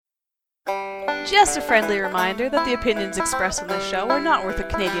Just a friendly reminder that the opinions expressed on this show are not worth a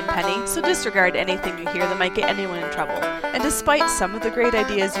Canadian penny, so disregard anything you hear that might get anyone in trouble. And despite some of the great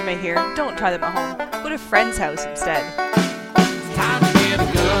ideas you may hear, don't try them at home. Go to a friend's house instead. It's time to get a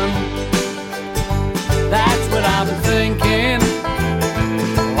gun. That's what I've been thinking.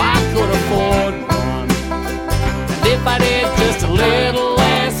 Well, I could afford one. And if I did just a little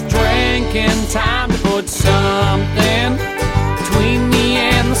less drinking, time to put something between me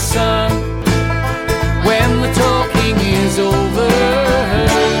and the sun. When the talking is over,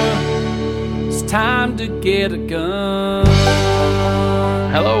 it's time to get a gun.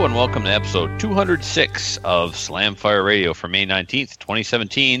 Hello and welcome to episode 206 of Slamfire Radio for May 19th,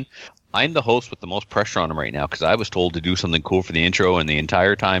 2017. I'm the host with the most pressure on him right now because I was told to do something cool for the intro, and the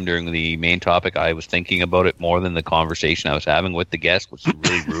entire time during the main topic I was thinking about it more than the conversation I was having with the guest, which is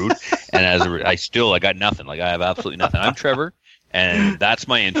really rude. And I got nothing. Like, I have absolutely nothing. I'm Trevor, and that's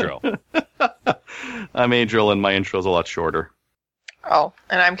my intro. I'm Adriel, and my intro is a lot shorter. Oh,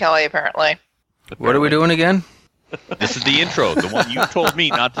 and I'm Kelly, apparently. What are we doing again? This is the intro, the one you told me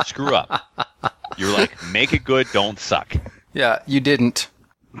not to screw up. You're like, make it good, don't suck. Yeah, you didn't.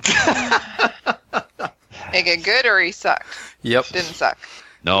 Make it good or he sucked? Yep. Didn't suck.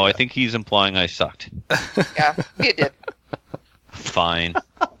 No, I think he's implying I sucked. Yeah, he did. Fine.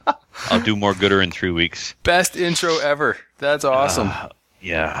 I'll do more gooder in 3 weeks. Best intro ever. That's awesome.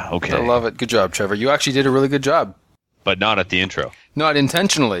 Yeah, okay. I love it. Good job, Trevor. You actually did a really good job. But not at the intro. Not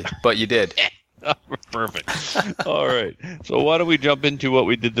intentionally, but you did. Perfect. All right. So why don't we jump into what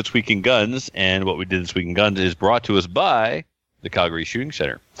we did this week in guns? And what we did this week in guns is brought to us by the Calgary Shooting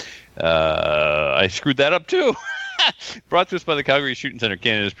Center. I screwed that up too. Brought to us by the Calgary Shooting Center,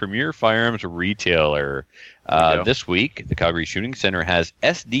 Canada's premier firearms retailer. This week, the Calgary Shooting Center has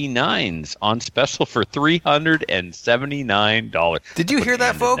SD9s on special for $379. Did you hear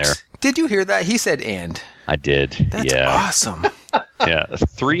that, folks? Did you hear that? He said and. I did. That's awesome. Yeah,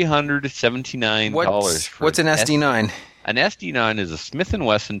 $379. What's an SD9? An SD9 is a Smith &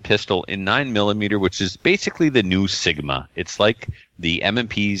 Wesson pistol in 9mm, which is basically the new Sigma. It's like the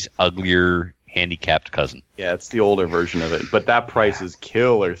M&P's uglier handicapped cousin. Yeah, it's the older version of it, but that price is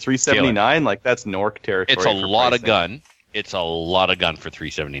killer. $379, like that's Nork territory. It's a lot of gun. It's a lot of gun for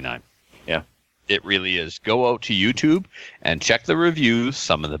 $379. Yeah. It really is. Go out to YouTube and check the reviews.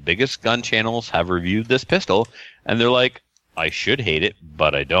 Some of the biggest gun channels have reviewed this pistol, and they're like, I should hate it,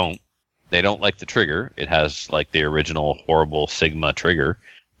 but I don't. They don't like the trigger. It has like the original horrible Sigma trigger,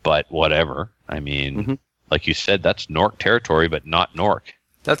 but whatever. I mean, like you said, that's Nork territory, but not Nork.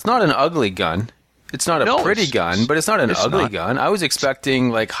 That's not an ugly gun. It's not a pretty gun, but it's not an ugly gun. I was expecting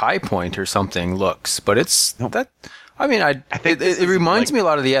like High Point or something looks, but it's that. I mean, I think it reminds me a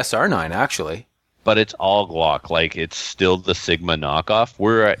lot of the SR9 actually. But it's all Glock. Like, it's still the Sigma knockoff.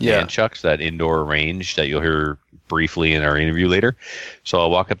 We're at Manchuck's, that indoor range that you'll hear briefly in our interview later. So I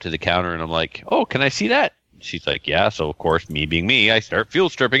walk up to the counter and I'm like, oh, can I see that? She's like, yeah. So, of course, me being me, I start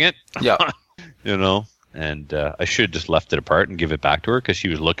field stripping it. Yeah. You know, and I should have just left it apart and give it back to her because she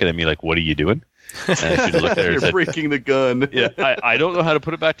was looking at me like, what are you doing? And I should have looked at her and said, breaking the gun. Yeah, I don't know how to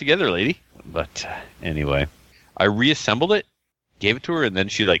put it back together, lady. But anyway, I reassembled it, gave it to her, and then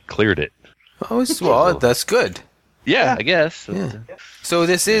she, like, cleared it. Oh, well, that's good. Yeah, I guess. Yeah. So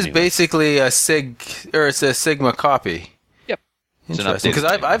this is basically it's a Sigma copy. Yep. Interesting, because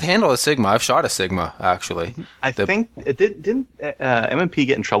I've handled a Sigma. I've shot a Sigma actually. I think it didn't M&P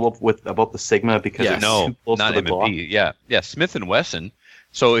get in trouble about the Sigma because it's too close not to the M&P. Glock? Yeah, Smith & Wesson.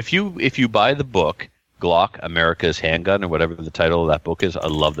 So if you buy the book Glock, America's Handgun, or whatever the title of that book is, I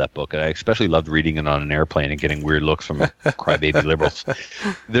love that book, and I especially loved reading it on an airplane and getting weird looks from crybaby liberals.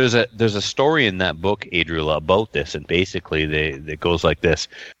 There's a story in that book, Adriel, about this, and basically it goes like this.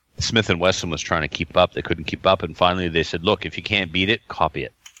 Smith & Wesson was trying to keep up. They couldn't keep up, and finally they said, look, if you can't beat it, copy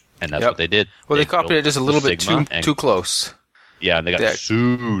it. And that's what they did. Well, they copied it just a little bit too close. Yeah, and they got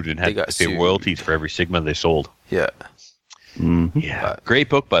sued and had to pay royalties for every Sigma they sold. Yeah. Mm-hmm. Yeah. Great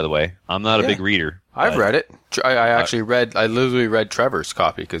book, by the way. I'm not a big reader. I've read it. I literally read Trevor's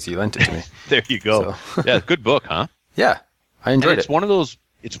copy because he lent it to me. There you go. So. Yeah, good book, huh? Yeah, I enjoyed it. It's one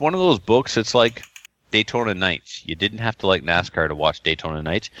of those books. It's like Daytona Nights. You didn't have to like NASCAR to watch Daytona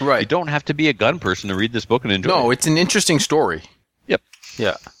Nights. Right. You don't have to be a gun person to read this book and enjoy it. No, it's an interesting story. Yep.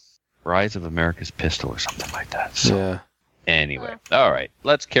 Yeah. Rise of America's Pistol or something like that. So. Yeah. Anyway, all right.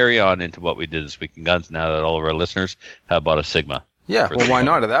 Let's carry on into what we did this week in guns now that all of our listeners have bought a Sigma. Yeah, well, why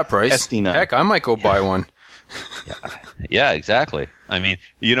not at that price? SD9. Heck, I might go buy one. Yeah, exactly. I mean,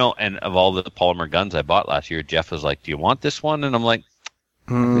 and of all the polymer guns I bought last year, Jeff was like, do you want this one? And I'm like,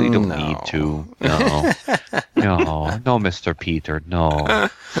 I really don't need to. No, Mr. Peter, no.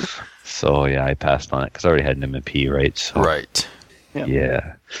 So yeah, I passed on it because I already had an M&P, right? So, right.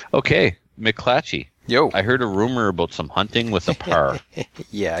 Yeah. Okay, McClatchy. Yo. I heard a rumor about some hunting with a par.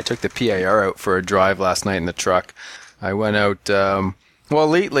 Yeah, I took the PIR out for a drive last night in the truck. I went out, well,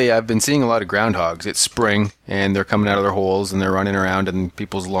 lately I've been seeing a lot of groundhogs. It's spring, and they're coming out of their holes, and they're running around in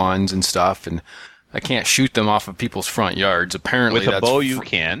people's lawns and stuff, and I can't shoot them off of people's front yards. Apparently, with a bow you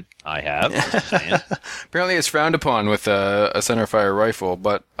can. I have. Apparently, it's frowned upon with a centerfire rifle,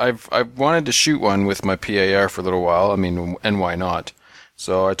 but I've wanted to shoot one with my PIR for a little while. I mean, and why not?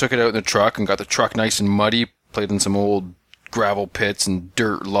 So I took it out in the truck and got the truck nice and muddy, played in some old gravel pits and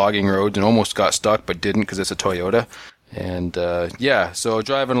dirt logging roads, and almost got stuck, but didn't because it's a Toyota. And so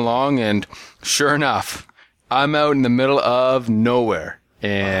driving along, and sure enough, I'm out in the middle of nowhere.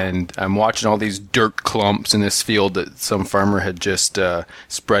 And I'm watching all these dirt clumps in this field that some farmer had just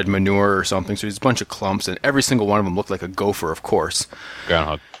spread manure or something. So there's a bunch of clumps, and every single one of them looked like a gopher, of course.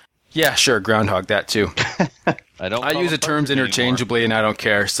 Groundhog. Yeah, sure, groundhog, that too. I use the terms interchangeably, and I don't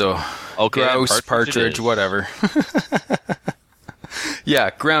care. So, okay, grouse, partridge, whatever. Yeah,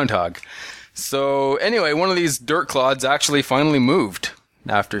 groundhog. So anyway, one of these dirt clods actually finally moved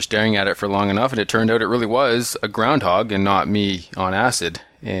after staring at it for long enough, and it turned out it really was a groundhog and not me on acid.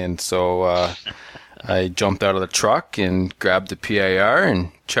 And so I jumped out of the truck and grabbed the PIR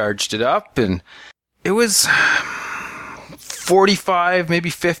and charged it up, and it was 45,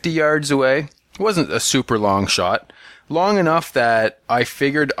 maybe 50 yards away. It wasn't a super long shot. Long enough that I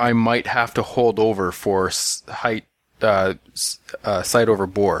figured I might have to hold over for sight over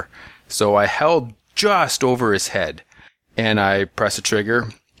bore. So I held just over his head, and I pressed the trigger,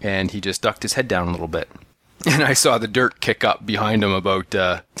 and he just ducked his head down a little bit. And I saw the dirt kick up behind him about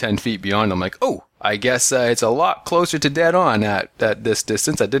 10 feet beyond him. Like, oh, I guess it's a lot closer to dead on at this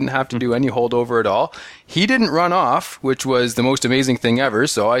distance. I didn't have to do any holdover at all. He didn't run off, which was the most amazing thing ever.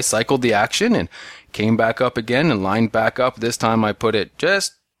 So I cycled the action and came back up again and lined back up. This time I put it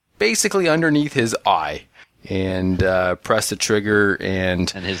just basically underneath his eye and pressed the trigger. And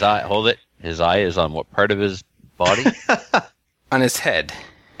his eye, hold it. His eye is on what part of his body? On his head.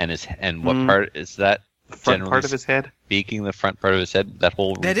 And what part is that? The front part of his head? Speaking the front part of his head, that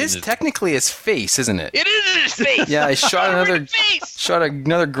whole. That is technically his face, isn't it? It is his face. Yeah, I shot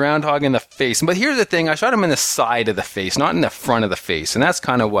another groundhog in the face. But here's the thing: I shot him in the side of the face, not in the front of the face, and that's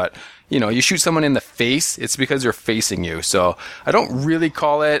kind of what you shoot someone in the face. It's because they're facing you. So I don't really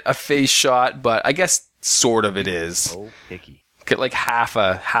call it a face shot, but I guess sort of it is. So picky. Get like half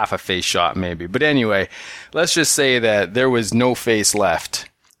a face shot maybe. But anyway, let's just say that there was no face left.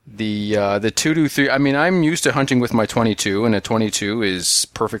 The 223, I mean, I'm used to hunting with my 22, and a 22 is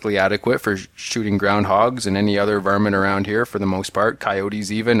perfectly adequate for shooting groundhogs and any other varmint around here for the most part,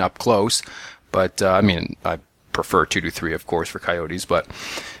 coyotes even up close. But, I mean, I prefer 223, of course, for coyotes, but,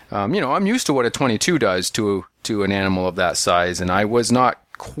 I'm used to what a 22 does to an animal of that size, and I was not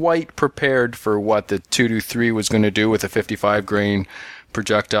quite prepared for what the 223 was going to do with a 55 grain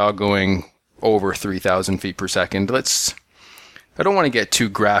projectile going over 3,000 feet per second. I don't want to get too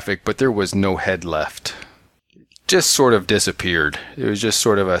graphic, but there was no head left. Just sort of disappeared. It was just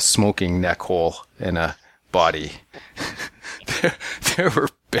sort of a smoking neck hole in a body. There were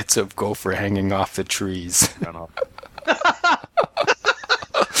bits of gopher hanging off the trees.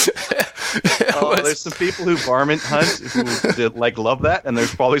 There's some people who varmint hunt who love that, and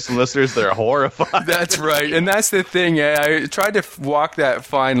there's probably some listeners that are horrified. That's right, and that's the thing. I tried to walk that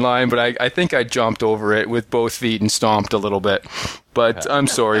fine line, but I think I jumped over it with both feet and stomped a little bit. But I'm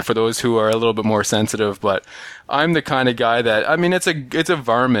sorry for those who are a little bit more sensitive, but I'm the kind of guy that, I mean, it's a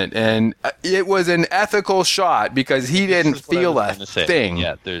varmint, and it was an ethical shot because he didn't feel a thing.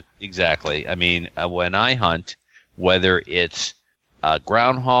 Yeah, exactly. I mean, when I hunt, whether it's a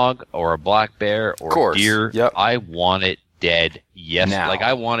groundhog or a black bear or deer, yep. I want it dead. Yes, now. Like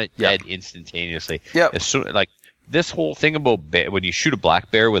I want it dead instantaneously. Yep. As soon, like this whole thing about when you shoot a black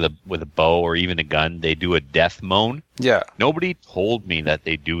bear with a bow or even a gun, they do a death moan. Yeah. Nobody told me that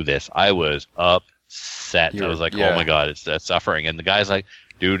they do this. I was upset. I was like, oh my god, it's suffering. And the guy's like,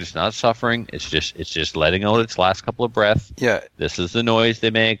 dude, it's not suffering. It's just letting out its last couple of breaths. Yeah. This is the noise they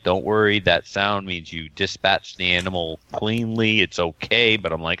make. Don't worry. That sound means you dispatch the animal cleanly. It's okay.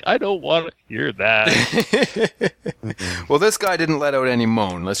 But I'm like, I don't want to hear that. Well, this guy didn't let out any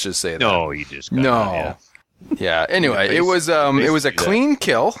moan. Let's just say that. No, he just got no. Yeah. Anyway, it was a clean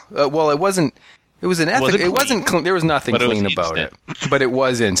kill. Well, it wasn't. It was an ethic. It wasn't clean. There was nothing clean about it. But it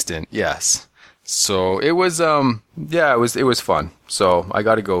was instant. Yes. So it was, it was fun. So I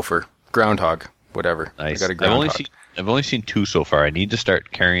got to go for groundhog, whatever. Nice. I got a groundhog. I've only seen two so far. I need to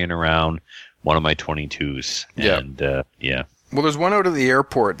start carrying around one of my 22s. And, Well, there's one out of the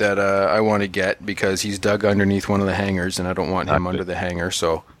airport that I want to get because he's dug underneath one of the hangars, and I don't want him under the hangar,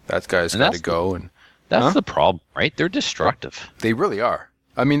 so that guy's got to go. And that's the problem, right? They're destructive. They really are.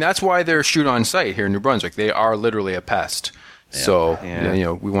 I mean, that's why they're shoot on site here in New Brunswick. They are literally a pest. Yeah.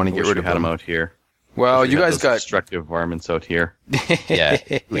 So, we want to get rid of them out here. Well, you guys got destructive varmints out here. Yeah,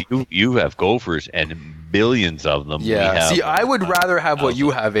 you have gophers and billions of them. Yeah, see, I would rather have what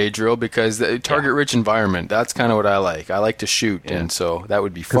you have, Adriel, because the target-rich environment, that's kind of what I like. I like to shoot, and so that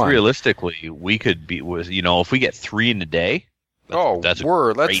would be fun. Realistically, we could be, if we get 3 in a day, that's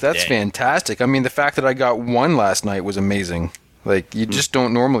fantastic. I mean, the fact that I got 1 last night was amazing. Like, you just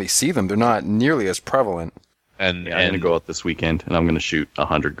don't normally see them. They're not nearly as prevalent. And I'm going to go out this weekend, and I'm going to shoot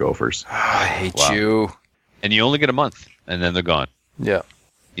 100 gophers. I hate you. And you only get a month, and then they're gone. Yeah.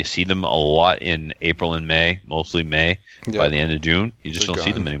 You see them a lot in April and May, mostly May. Yeah. By the end of June, you just don't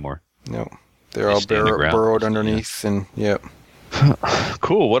see them anymore. No. They're all burrowed underneath, and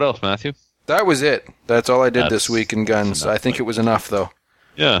Cool. What else, Matthew? That was it. That's all I did this week in guns. I think it was enough, though.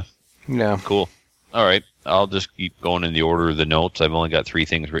 Yeah. Yeah. Cool. All right. I'll just keep going in the order of the notes. I've only got 3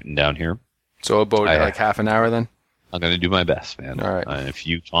 things written down here. So about half an hour then? I'm going to do my best, man. All right. And if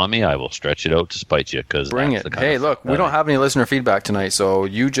you taunt me, I will stretch it out to spite you. Bring it. Hey, look, we don't have any listener feedback tonight, so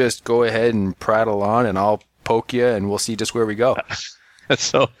you just go ahead and prattle on, and I'll poke you, and we'll see just where we go.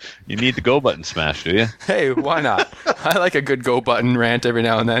 So you need the go button smash, do you? Hey, why not? I like a good go button rant every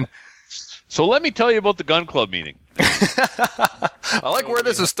now and then. So let me tell you about the gun club meeting. I like where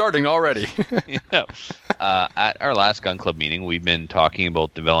this is starting already. Yeah. At our last gun club meeting, we've been talking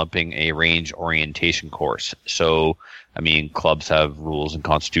about developing a range orientation course. So, I mean, clubs have rules and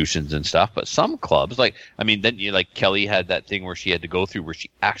constitutions and stuff, but some clubs, Kelly had that thing where she had to go through where she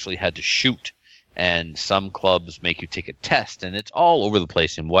actually had to shoot. And some clubs make you take a test, and it's all over the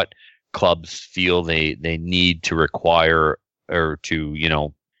place in what clubs feel they need to require or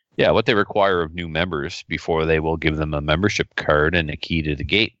to, what they require of new members before they will give them a membership card and a key to the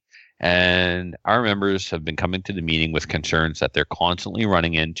gate. And our members have been coming to the meeting with concerns that they're constantly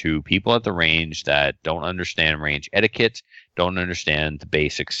running into people at the range that don't understand range etiquette, don't understand the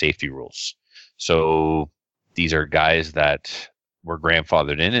basic safety rules. So these are guys that were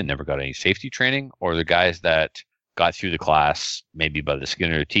grandfathered in and never got any safety training, or the guys that got through the class maybe by the skin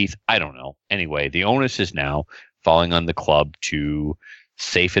of their teeth. I don't know. Anyway, the onus is now falling on the club to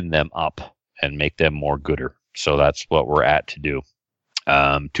safeten them up and make them more gooder. So that's what we're at to do.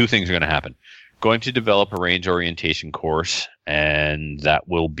 2 things are going to happen. Going to develop a range orientation course, and that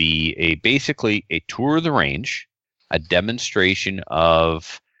will be basically a tour of the range, a demonstration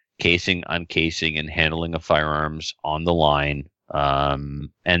of casing, uncasing, and handling of firearms on the line, and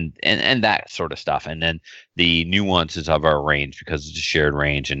that sort of stuff. And then the nuances of our range, because it's a shared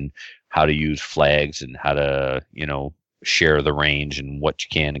range, and how to use flags and how to, share the range and what you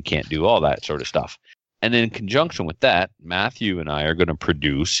can and can't do, all that sort of stuff. And then in conjunction with that, Matthew and I are going to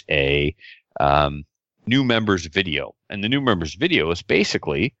produce a new members video. And the new members video is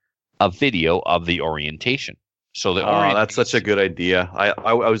basically a video of the orientation. So that's such a good idea.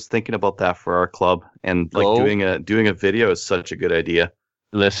 I was thinking about that for our club, and doing a video is such a good idea.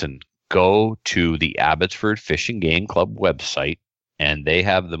 Listen, go to the Abbotsford Fish and Game Club website, and they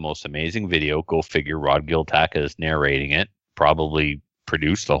have the most amazing video. Go figure, Rod Giltaka is narrating it, probably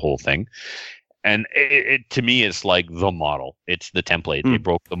produced the whole thing. And it to me, it's like the model. It's the template. They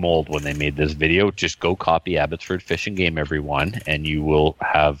broke the mold when they made this video. Just go copy Abbotsford Fish and Game, everyone, and you will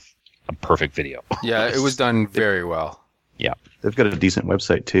have a perfect video. Yeah, it was done very well. Yeah. They've got a decent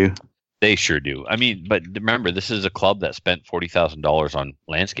website, too. They sure do. I mean, but remember, this is a club that spent $40,000 on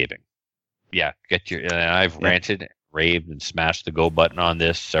landscaping. Yeah, and I've ranted, raved, and smashed the go button on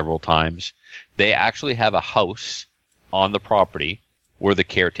this several times. They actually have a house on the property where the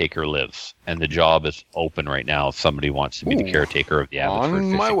caretaker lives, and the job is open right now if somebody wants to be the caretaker of the Abbotsford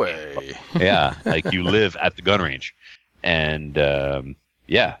on my way. Yeah, like you live at the gun range. And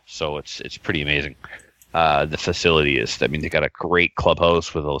so it's pretty amazing. The facility is, they got a great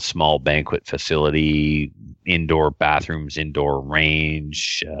clubhouse with a small banquet facility, indoor bathrooms, indoor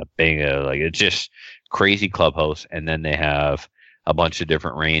range, it's just crazy clubhouse. And then they have a bunch of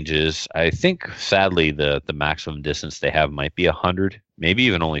different ranges. I think, sadly, the maximum distance they have might be 100, maybe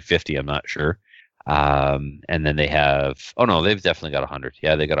even only 50. I'm not sure. And then they have, they've definitely got 100.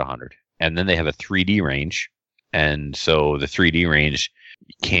 Yeah, they got 100. And then they have a 3D range. And so the 3D range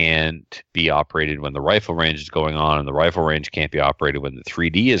can't be operated when the rifle range is going on, and the rifle range can't be operated when the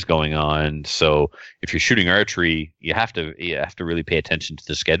 3D is going on. So if you're shooting archery, you have to really pay attention to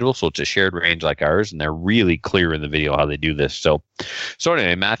the schedule. So it's a shared range like ours, and they're really clear in the video how they do this. So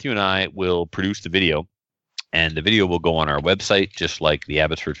anyway, Matthew and I will produce the video. And the video will go on our website, just like the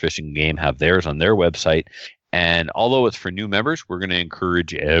Abbotsford Fishing and Game have theirs on their website. And although it's for new members, we're going to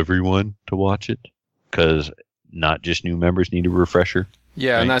encourage everyone to watch it, because not just new members need a refresher.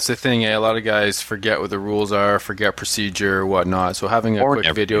 Yeah, right? And that's the thing. A lot of guys forget what the rules are, forget procedure, whatnot. So having a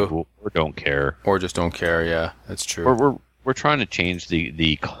quick video, or don't care, or just don't care. Yeah, that's true. We're trying to change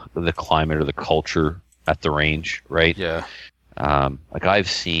the climate or the culture at the range, right? Yeah. Like I've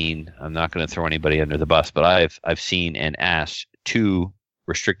seen, I'm not going to throw anybody under the bus, but I've seen and asked 2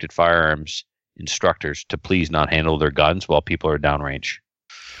 restricted firearms instructors to please not handle their guns while people are downrange.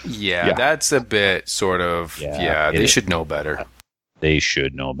 Yeah, that's a bit sort of. Yeah, they should know better. They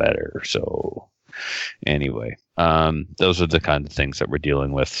should know better. So, anyway, those are the kind of things that we're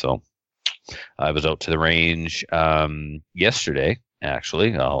dealing with. So, I was out to the range yesterday.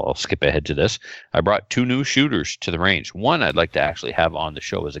 Actually, I'll skip ahead to this. I brought 2 new shooters to the range. One I'd like to actually have on the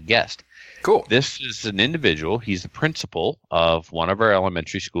show as a guest. Cool. This is an individual. He's the principal of one of our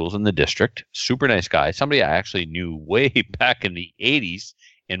elementary schools in the district. Super nice guy. Somebody I actually knew way back in the 80s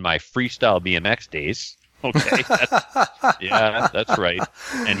in my freestyle BMX days. Okay. That's right.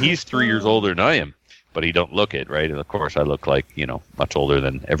 And he's 3 years older than I am, but he don't look it, right? And of course I look like, much older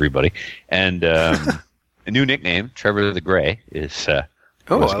than everybody. And a new nickname, Trevor the Gray, is I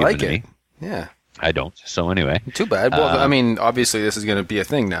like it. Yeah. I don't. So anyway. Too bad. Well, I mean, obviously this is going to be a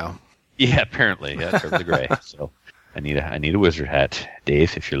thing now. Yeah, apparently. Yeah, Trevor the Gray. So I need a wizard hat,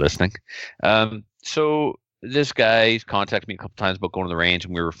 Dave, if you're listening. So this guy contacted me a couple times about going to the range,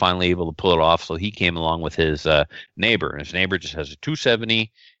 and we were finally able to pull it off. So he came along with his neighbor, and his neighbor just has a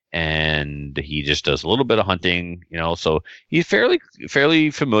 270. And he just does a little bit of hunting, so he's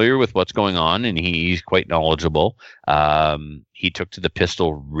fairly familiar with what's going on, and he's quite knowledgeable. He took to the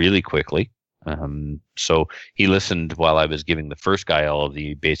pistol really quickly. So he listened while I was giving the first guy all of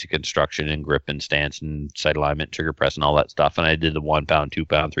the basic instruction and grip and stance and sight alignment, trigger press, and all that stuff. And I did the 1 pound, 2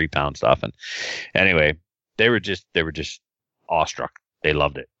 pound, 3 pound stuff. And anyway, they were just awestruck. They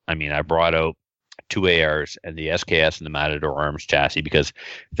loved it. I mean, I brought out 2 ARs and the SKS and the Matador Arms chassis, because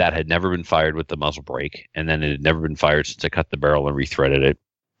that had never been fired with the muzzle brake, and then it had never been fired since I cut the barrel and rethreaded it.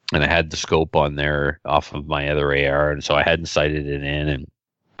 And I had the scope on there off of my other AR, and so I hadn't sighted it in. And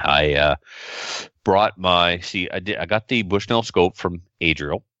I brought I got the Bushnell scope from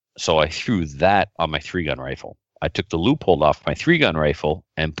Adriel, so I threw that on my 3-gun rifle. I took the loophole off my 3-gun rifle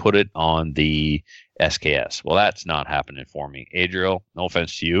and put it on the SKS. Well, that's not happening for me. Adriel, no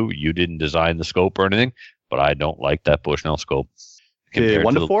offense to you, you didn't design the scope or anything, but I don't like that Bushnell scope.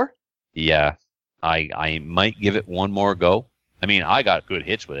 1 to 4? Yeah, I might give it one more go. I mean, I got good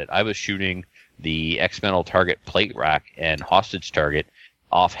hits with it. I was shooting the X-Metal target plate rack and hostage target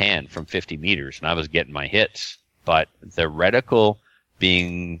offhand from 50 meters, and I was getting my hits. But the reticle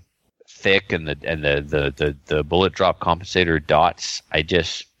being thick and the bullet drop compensator dots, and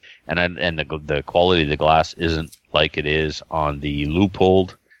the quality of the glass isn't like it is on the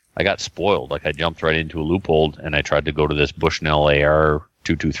Leupold. I got spoiled. Like I jumped right into a Leupold and I tried to go to this Bushnell AR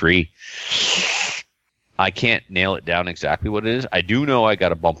 223. I can't nail it down exactly what it is. I do know I got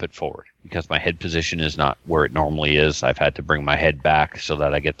to bump it forward because my head position is not where it normally is. I've had to bring my head back so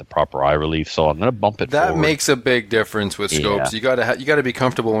that I get the proper eye relief. So I'm going to bump it forward. That makes a big difference with scopes. Yeah. You got to be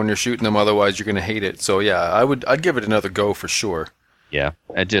comfortable when you're shooting them. Otherwise, you're going to hate it. So yeah, I'd give it another go for sure. Yeah,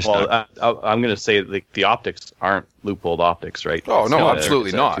 I'm going to say the optics aren't Leupold optics, right? Oh no,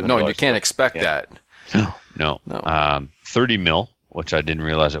 absolutely not. No, you can't expect that. No. 30 mil. Which I didn't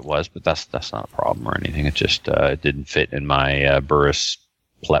realize it was, but that's not a problem or anything. It just it didn't fit in my Burris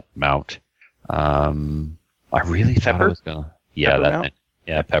Plep mount. I really thought I was gonna. Yeah, pepper that. Thing.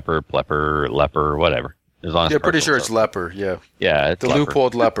 Yeah, pepper, plepper, leper, whatever. As long as pretty sure it's leper. Yeah. Yeah, it's the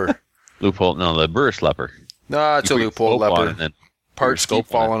Leupold leper. Leupold, no, the Burris leper. No, it's a Leupold leper. Parts keep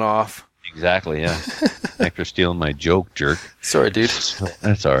falling off. Exactly. Yeah. Thanks for stealing my joke, jerk. Sorry, dude.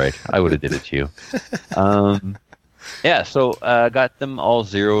 That's all right. I would have did it to you. Yeah, so got them all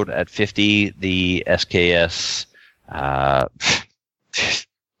zeroed at 50. The SKS,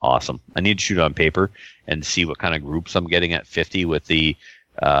 awesome. I need to shoot on paper and see what kind of groups I'm getting at 50 with the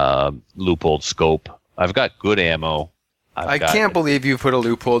Leupold scope. I've got good ammo. I can't believe you put a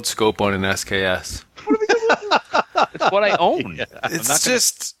Leupold scope on an SKS. What are we doing? It's what I own. It's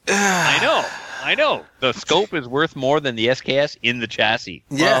just... I know. The scope is worth more than the SKS in the chassis.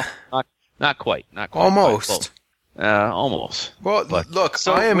 Yeah. Well, not quite. Almost. Almost. Well, look,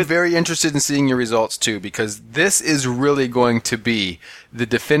 I am very interested in seeing your results too, because this is really going to be the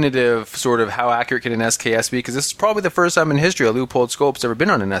definitive sort of how accurate can an SKS be, because this is probably the first time in history a Leupold scope's ever been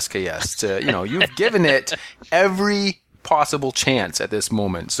on an SKS. You've given it every possible chance at this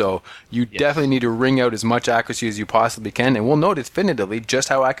moment. So you definitely need to wring out as much accuracy as you possibly can, and we'll know definitively just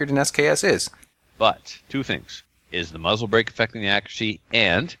how accurate an SKS is. But two things. Is the muzzle brake affecting the accuracy,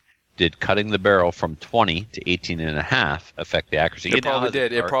 and did cutting the barrel from 20 to 18.5 affect the accuracy? It probably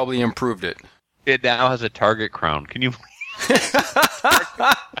did. It probably improved it. It now has a target crown. Can you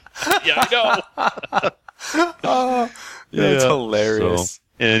Yeah, I know. That's hilarious. So,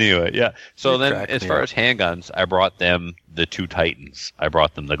 anyway, yeah. So You're then, cracking as me far up. as handguns, I brought them the two Titans. I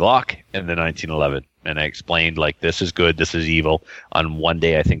brought them the Glock and the 1911. And I explained, like, this is good, this is evil. On one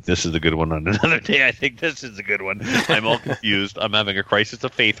day, I think this is the good one. On another day, I think this is the good one. I'm all confused. I'm having a crisis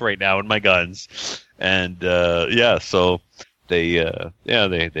of faith right now in my guns. And, so they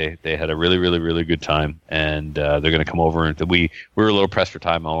had a really, really, really good time. And they're going to come over. And we were a little pressed for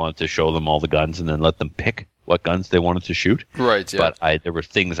time. I wanted to show them all the guns and then let them pick what guns they wanted to shoot. Right, yeah. But there were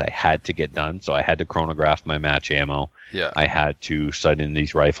things I had to get done, so I had to chronograph my match ammo. Yeah. I had to sight in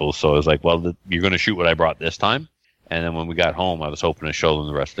these rifles, so I was like, well, you're going to shoot what I brought this time. And then when we got home, I was hoping to show them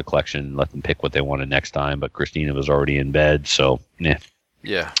the rest of the collection and let them pick what they wanted next time, but Christina was already in bed, so,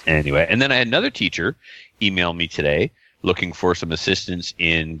 Yeah. Anyway, and then I had another teacher email me today looking for some assistance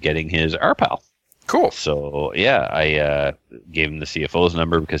in getting his RPAL. Cool. So, yeah, I gave him the CFO's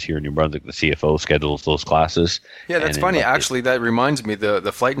number because here in New Brunswick, the CFO schedules those classes. Yeah, that's funny. Actually, that reminds me,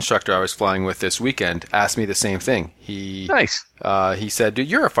 the flight instructor I was flying with this weekend asked me the same thing. Nice. He said, dude,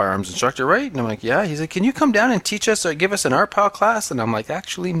 you're a firearms instructor, right? And I'm like, yeah. He's like, can you come down and teach us or give us an RPAL class? And I'm like,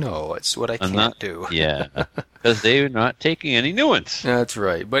 actually, no. It's what I can't do. Yeah, because they're not taking any new ones. That's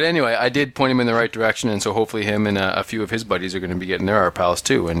right. But anyway, I did point him in the right direction, and so hopefully him and a few of his buddies are going to be getting their RPALs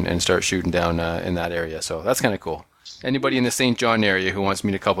too and start shooting down in that area. So that's kind of cool. Anybody in the St. John area who wants to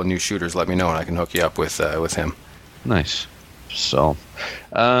meet a couple of new shooters, let me know, and I can hook you up with him. Nice. So,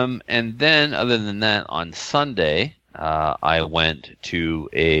 and then other than that, on Sunday, I went to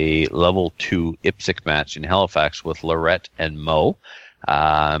a level 2 IPSC match in Halifax with Lorette and Mo.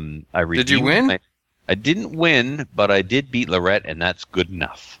 Did you win? I didn't win, but I did beat Lorette, and that's good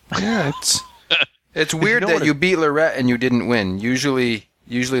enough. Yeah, it's weird that you beat Lorette and you didn't win. Usually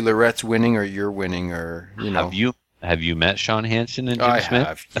Lorette's winning or you're winning, or Have you met Sean Hansen and Jim I Smith?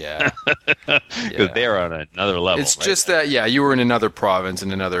 have, yeah. Because they're on another level. It's just that, you were in another province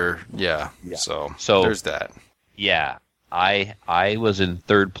and another, So there's that. Yeah, I was in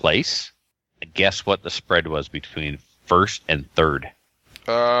third place. Guess what the spread was between first and third?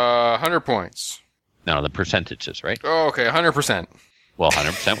 100 points. No, the percentages, right? Oh, okay, 100%. Well,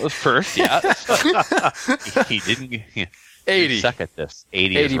 100% was first, yeah. He didn't... 80. You suck at this.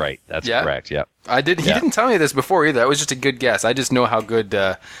 80 is right. That's correct, yeah. He didn't tell me this before either. That was just a good guess. I just know how good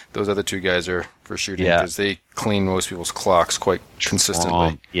those other two guys are for shooting because they clean most people's clocks quite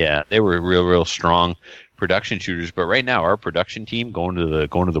consistently. Yeah, they were real strong production shooters. But right now, our production team going to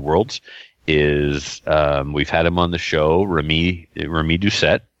the Worlds is we've had him on the show, Remy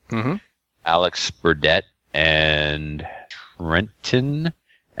Doucette, Alex Burdett, and Trenton.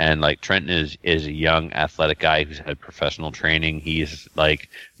 And like Trenton is a young athletic guy who's had professional training. He's like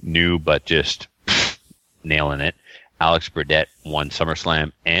new, but just nailing it. Alex Burdett won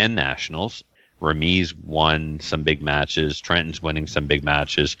SummerSlam and Nationals. Remy's won some big matches. Trenton's winning some big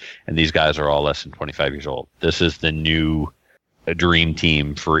matches. And these guys are all less than 25 years old. This is the new dream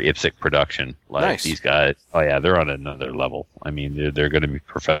team for IPSC production. Like nice. These guys, they're on another level. I mean, they're going to be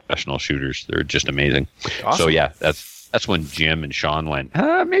professional shooters. They're just amazing. Awesome. So that's when Jim and Sean went,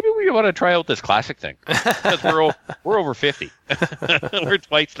 maybe we want to try out this classic thing. Because we're over 50. We're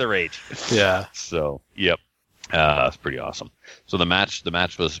twice their age. Yeah. So, yep. That's pretty awesome. So the match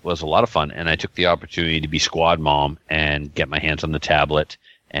was a lot of fun, and I took the opportunity to be squad mom and get my hands on the tablet.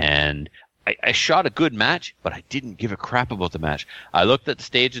 And I shot a good match, but I didn't give a crap about the match. I looked at the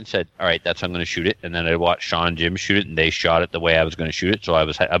stage and said, all right, that's how I'm going to shoot it. And then I watched Sean and Jim shoot it, and they shot it the way I was going to shoot it. So I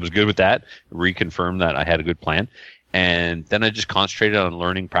was good with that, reconfirmed that I had a good plan. And then I just concentrated on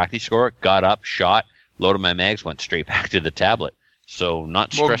learning practice score, got up, shot, loaded my mags, went straight back to the tablet. So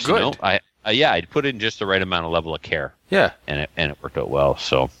not stressing out. I put in just the right amount of level of care. Yeah. And it worked out well.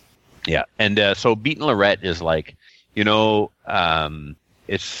 So, yeah. And so beating Lorette is like,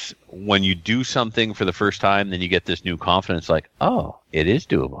 it's when you do something for the first time, then you get this new confidence like, oh, it is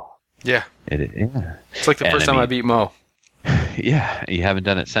doable. Yeah. Yeah. It's like the first time I beat Mo. Yeah, you haven't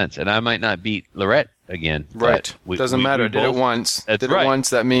done it since. And I might not beat Lorette again. Right. Doesn't matter. Did it once. Did it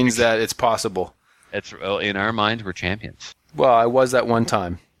once. That means that it's possible. In our minds, we're champions. Well, I was that one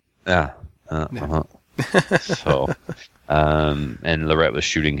time. Yeah. So, and Lorette was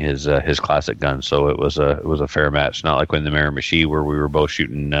shooting his classic gun, so it was a fair match. Not like when the Miramichi, where we were both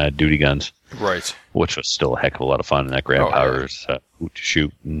shooting duty guns, right? Which was still a heck of a lot of fun, and that Grand Powers to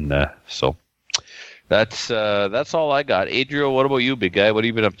shoot, and so that's all I got. Adriel, what about you, big guy? What have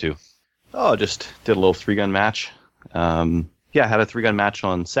you been up to? Oh, just did a little 3-gun match. Had a 3-gun match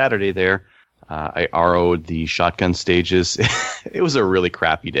on Saturday there. I RO'd the shotgun stages. It was a really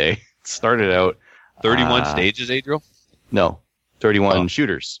crappy day. It started out 31 stages, Adriel? No, 31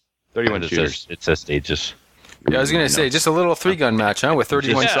 shooters. 31 shooters. It says stages. Yeah, I was going to say, just a little 3-gun match, huh? With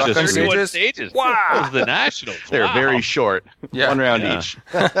 31 shotgun stages? Wow! That was the Nationals. They're very short. Yeah. One round each.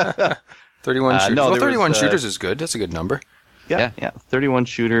 31 shooters. 31 shooters is good. That's a good number. Yeah. 31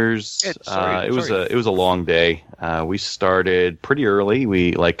 shooters. It was a long day. We started pretty early.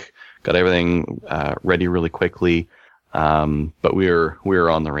 We got everything ready really quickly. But we were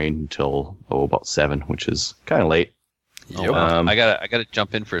on the range until about 7, which is kind of late. Yep. I gotta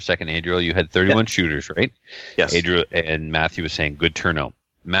jump in for a second, Adriel. You had 31 shooters, right? Yes. Adriel and Matthew was saying good turnout.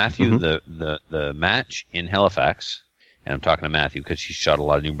 Matthew, the match in Halifax, and I'm talking to Matthew because he shot a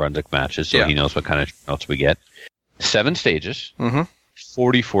lot of New Brunswick matches, so he knows what kind of turnouts we get. 7 stages,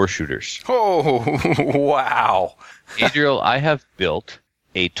 44 shooters. Oh, wow. Adriel, I have built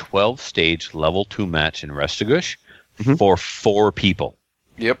a 12-stage level 2 match in Restigouche for 4 people.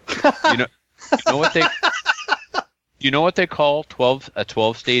 Yep. You know what they call a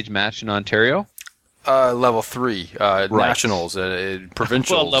 12-stage match in Ontario? Level 3, nationals,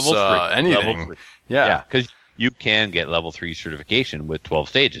 provincials, level 3. anything. Level 3. Yeah, because you can get level 3 certification with 12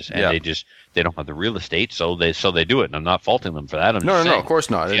 stages, and they don't have the real estate, so they do it. And I'm not faulting them for that. I'm just saying, of course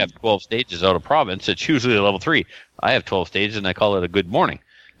not. If you have 12 stages out of province, it's usually a level 3. I have 12 stages, and I call it a good morning.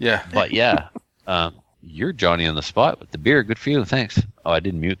 Yeah, but you're Johnny on the spot with the beer. Good for you. Thanks. Oh, I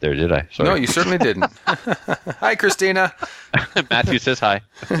didn't mute there, did I? Sorry. No, you certainly didn't. Hi, Christina. Matthew says hi.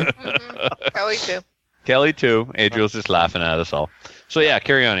 Kelly too. Kelly too. Adriel's just laughing at us all. So yeah,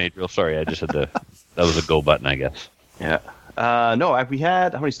 carry on, Adriel. Sorry, I just had to. That was a go button, I guess. Yeah. We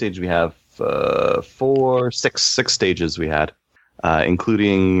had, how many stages we have? 6 stages we had,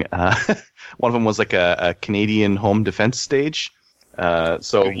 including one of them was like a Canadian home defense stage.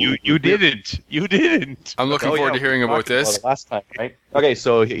 So you didn't. I'm looking forward to hearing about this. Last time, right? Okay,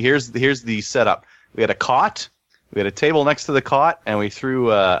 so here's the setup. We had a cot, we had a table next to the cot, and we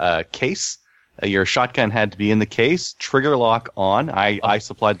threw a case. Your shotgun had to be in the case. Trigger lock on. I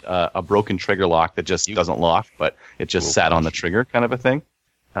supplied a broken trigger lock that just doesn't lock, but it just sat on the trigger, kind of a thing.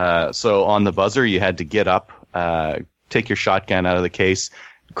 So on the buzzer, you had to get up, take your shotgun out of the case,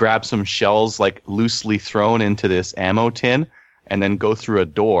 grab some shells loosely thrown into this ammo tin, and then go through a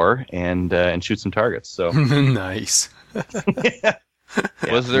door and shoot some targets. So nice.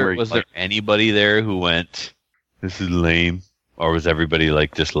 Was there anybody there who went, "This is lame," or was everybody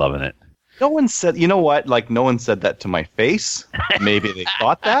just loving it? No one said. You know what? No one said that to my face. Maybe they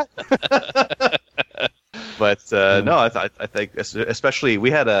thought that. But no, I think especially we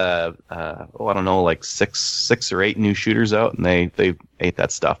had I don't know, 6 or 8 new shooters out, and they ate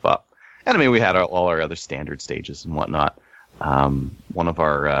that stuff up. And I mean, we had all our other standard stages and whatnot. One of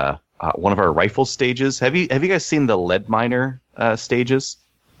our rifle stages. Have you guys seen the lead miner stages?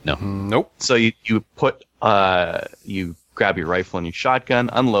 No. Nope. So you put you grab your rifle and your shotgun,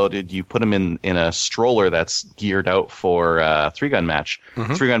 unloaded. You put them in a stroller that's geared out for 3-gun match.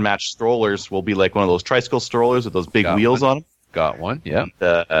 3-gun match strollers will be like one of those tricycle strollers with those big wheels on them. Got one. Yeah.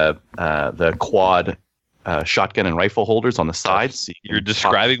 The quad shotgun and rifle holders on the sides. So you're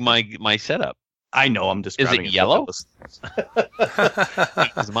describing my setup. I know I'm describing. Is it yellow?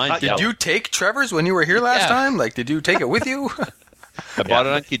 Did you take Trevor's when you were here last time? Did you take it with you? I bought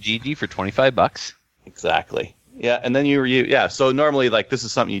it on Kijiji for $25. Exactly. Yeah, and then so normally this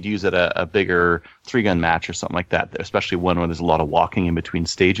is something you'd use at a bigger 3-gun match or something like that, especially one where there's a lot of walking in between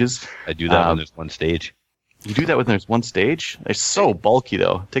stages. I do that when there's one stage. You do that when there's one stage? It's so bulky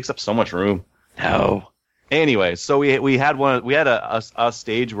though. It takes up so much room. No. Anyway, so we had a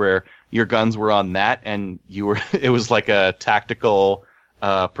stage where your guns were on that, and it was like a tactical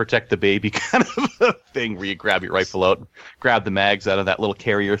protect the baby kind of a thing where you grab your rifle out, grab the mags out of that little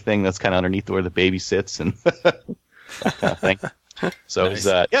carrier thing that's kind of underneath where the baby sits, and that kind of thing. So nice.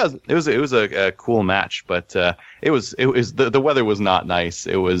 It was a cool match, but the weather was not nice.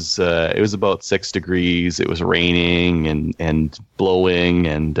 It was about 6 degrees. It was raining and blowing,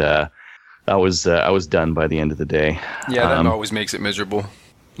 and I was done by the end of the day. Yeah, that always makes it miserable.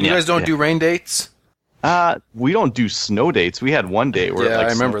 You guys don't do rain dates? We don't do snow dates. We had one day where I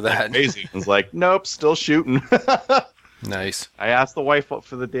remember that. Crazy. It was nope, still shooting. Nice. I asked the wife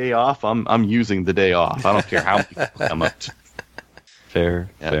for the day off. I'm using the day off. I don't care how many people come up. Fair.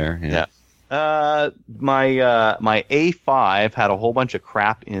 Yeah. My A5 had a whole bunch of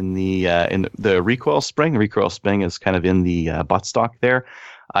crap in the recoil spring. The recoil spring is kind of in the buttstock there.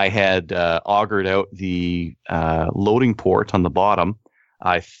 I had augered out the loading port on the bottom.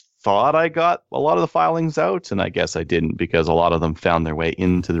 I thought I got a lot of the filings out, and I guess I didn't, because a lot of them found their way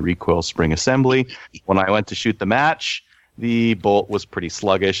into the recoil spring assembly. When I went to shoot the match, the bolt was pretty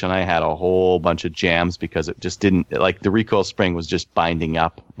sluggish, and I had a whole bunch of jams because it just didn't, like, the recoil spring was just binding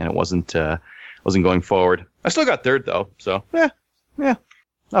up, and it wasn't going forward. I still got third though, so yeah,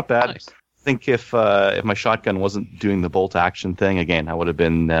 not bad. Nice. I think if my shotgun wasn't doing the bolt action thing again, I would have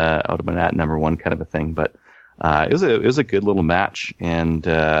been at number one kind of a thing. But it was a good little match, and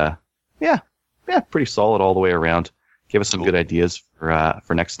pretty solid all the way around. Gave us some good ideas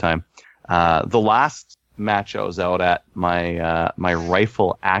for next time. The last match I was out at, my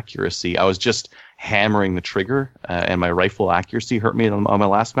rifle accuracy, I was just hammering the trigger, and my rifle accuracy hurt me on my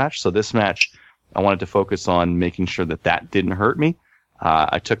last match. So this match, I wanted to focus on making sure that didn't hurt me.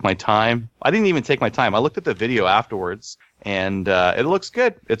 I took my time. I didn't even take my time. I looked at the video afterwards, and it looks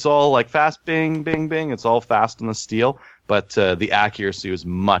good. It's all like fast, bing, bing, bing. It's all fast on the steel, but the accuracy was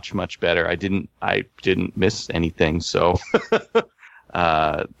much, much better. I didn't miss anything. So,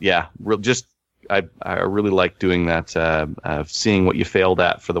 I really like doing that. Seeing what you failed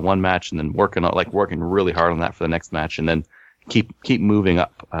at for the one match, and then working really hard on that for the next match, and then keep moving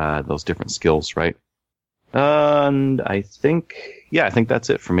up those different skills, right? And I think that's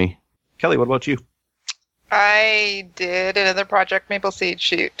it for me. Kelly, what about you? I did another Project Maple Seed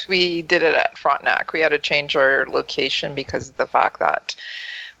shoot. We did it at Frontenac. We had to change our location because of the fact that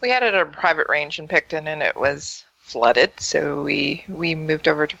we had it at a private range in Picton and it was flooded. So we moved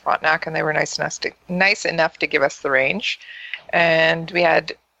over to Frontenac, and they were nice enough to give us the range. And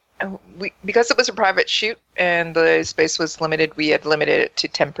because it was a private shoot and the space was limited, we had limited it to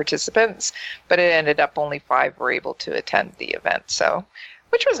 10 participants, but it ended up only 5 were able to attend the event. So,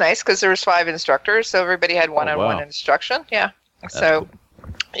 which was nice because there was 5 instructors, so everybody had one-on-one instruction. Yeah. So,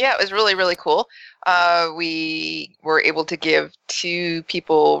 it was really, really cool. We were able to give 2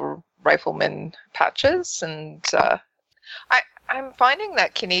 people rifleman patches, and I'm finding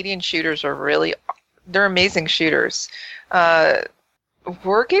that Canadian shooters they're amazing shooters.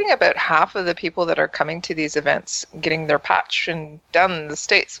 We're getting about half of the people that are coming to these events getting their patch, and down in the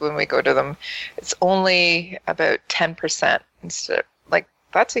States when we go to them, it's only about 10%. Instead,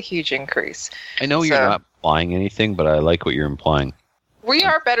 that's a huge increase. I know you're not implying anything, but I like what you're implying. We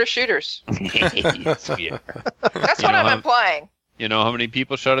are better shooters. Yes, we are. That's what I'm implying. You know how many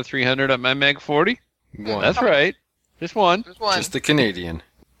people shot a 300 at my Mag 40? One. That's right. Just one. Just the Canadian.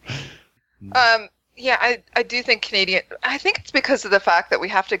 Yeah, I do think Canadian. I think it's because of the fact that we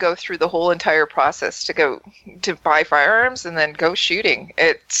have to go through the whole entire process to buy firearms and then go shooting.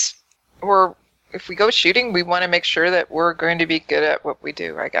 If we go shooting, we want to make sure that we're going to be good at what we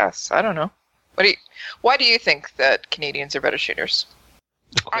do. I guess I don't know. Why do you think that Canadians are better shooters?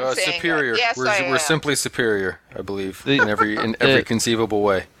 I'm saying superior. Yes, we're simply superior, I believe, in every conceivable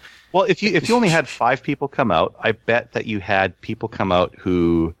way. Well, if you only had 5 people come out, I bet that you had people come out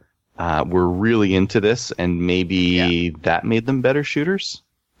who were really into this, and maybe that made them better shooters.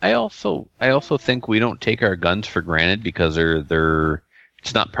 I also think we don't take our guns for granted because they're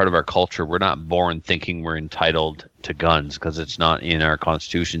it's not part of our culture. We're not born thinking we're entitled to guns because it's not in our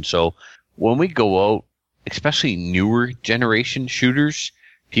constitution. So when we go out, especially newer generation shooters,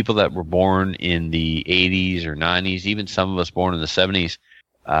 people that were born in the 80s or 90s, even some of us born in the 70s,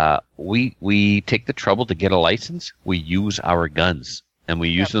 we take the trouble to get a license. We use our guns, and we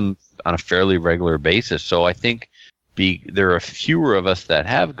use them on a fairly regular basis. So I think there are fewer of us that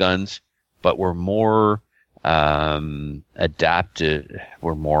have guns, but we're more adapted.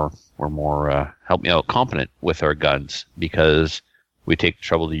 We're more help me out, competent with our guns because we take the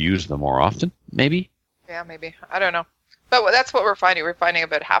trouble to use them more often. Maybe. Yeah, maybe. I don't know. But that's what we're finding. We're finding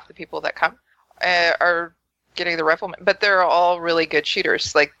about half the people that come are getting the rifleman, but they're all really good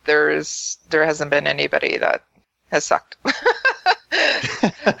shooters. Like there hasn't been anybody that has sucked.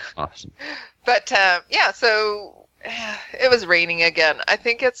 Awesome. But so it was raining again. I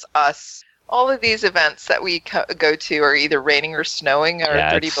think it's us. All of these events that we go to are either raining or snowing or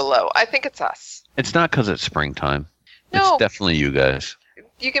 30 below. I think it's us. It's not because it's springtime. No. It's definitely you guys.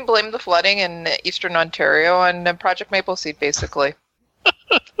 You can blame the flooding in eastern Ontario on Project Maple Seed, basically.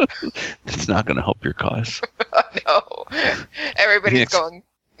 It's not going to help your cause. No. Everybody's going,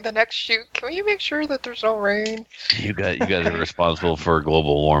 the next shoot, can you make sure that there's no rain? You guys are responsible for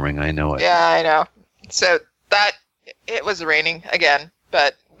global warming. I know it. Yeah, I know. So It was raining again,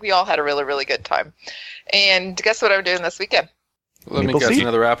 but we all had a really, really good time. And guess what I'm doing this weekend? Let me guess,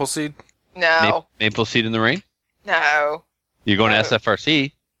 another Appleseed? No. Maple Seed in the Rain? No. You're going to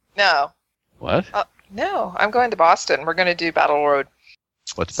SFRC? No. What? No, I'm going to Boston. We're going to do Battle Road.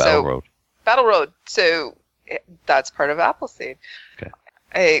 What's Battle Road? Battle Road. So that's part of Appleseed.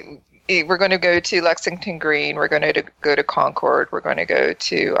 Okay. We're going to go to Lexington Green. We're going to go to Concord. We're going to go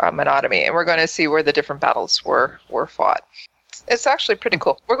to Menotomy, and we're going to see where the different battles were fought. It's actually pretty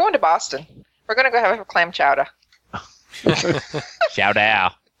cool. We're going to Boston. We're going to go have a clam chowder.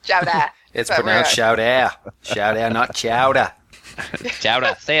 Chowder. Chowder. It's pronounced chowder. Chowder, not chowder.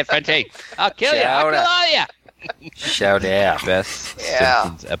 Chowder. Say it, Frenchie. I'll kill you. I'll kill all you. Chowder. Best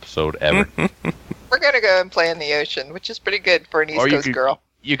Simpsons episode ever. We're going to go and play in the ocean, which is pretty good for an East Coast girl.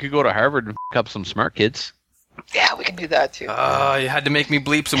 You could go to Harvard and f*** up some smart kids. Yeah, we can do that too. Oh, you had to make me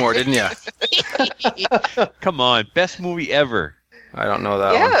bleep some more, didn't you? Come on. Best movie ever. I don't know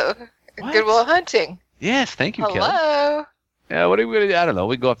that one. Yeah. Good Will Hunting. Yes, thank you, Kelly. Hello. Yeah, what are we going to do? I don't know.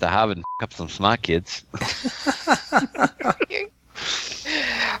 We go up to Harvard and f*** up some smart kids.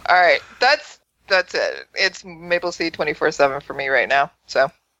 All right. That's it. It's Maple Seed 24/7 for me right now.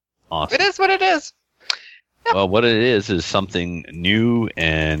 So awesome. It is what it is. Yep. Well, what it is something new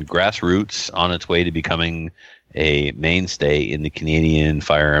and grassroots on its way to becoming a mainstay in the Canadian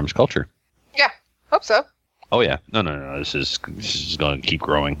firearms culture. Yeah, hope so. Oh yeah, no. This is going to keep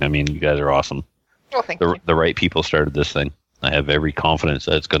growing. I mean, you guys are awesome. Well, thank you. The right people started this thing. I have every confidence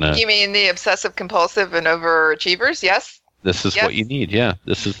that it's going to. You mean the obsessive compulsive and overachievers? Yes. This is what you need. Yeah,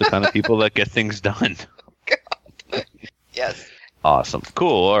 this is the kind of people that get things done. God. Yes. Awesome.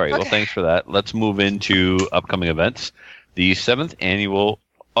 Cool. All right. Okay. Well, thanks for that. Let's move into upcoming events. The 7th annual.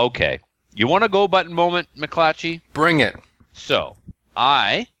 Okay. You want to go button moment, McClatchy? Bring it. So,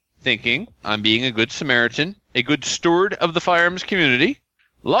 thinking I'm being a good Samaritan, a good steward of the firearms community,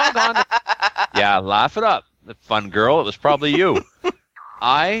 log on to... Yeah, laugh it up. The fun girl. It was probably you.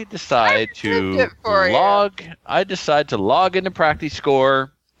 I decide to log into Practice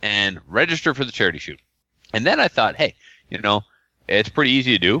Score and register for the charity shoot. And then I thought, hey, it's pretty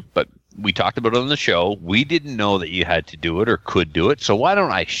easy to do, but we talked about it on the show. We didn't know that you had to do it or could do it. So why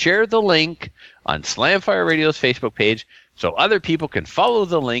don't I share the link on Slamfire Radio's Facebook page so other people can follow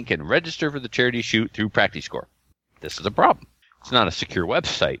the link and register for the charity shoot through Practice Score? This is a problem. It's not a secure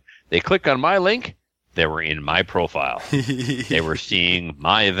website. They click on my link. They were in my profile. They were seeing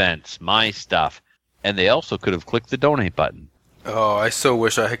my events, my stuff. And they also could have clicked the donate button. Oh, I so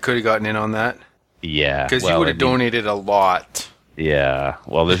wish I could have gotten in on that. Yeah. Because you would have donated a lot. Yeah.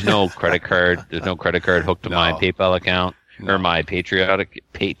 Well, there's no credit card. There's no credit card hooked to my PayPal account or my patriotic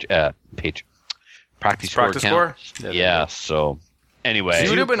Practice Score. Yeah. So anyway, you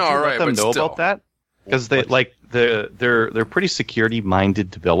would have been all right. Let them but know still. about that because they're pretty security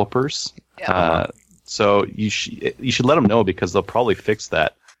minded developers. Yeah. So you should let them know because they'll probably fix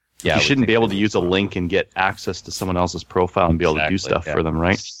that. Yeah. You shouldn't be able to use a link and get access to someone else's profile and be able to do stuff for them,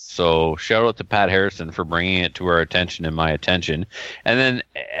 right? So shout out to Pat Harrison for bringing it to our attention and my attention. And then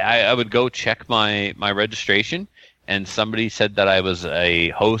I would go check my registration, and somebody said that I was a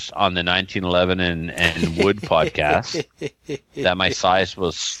host on the 1911 and Wood podcast, that my size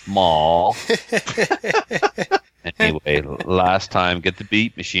was small. Anyway, last time, get the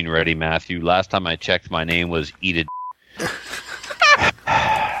beat machine ready, Matthew. Last time I checked, my name was Eat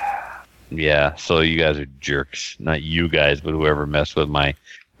Yeah, so you guys are jerks. Not you guys, but whoever messed with my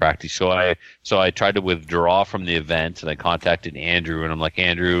practice. So I tried to withdraw from the event, and I contacted Andrew, and I'm like,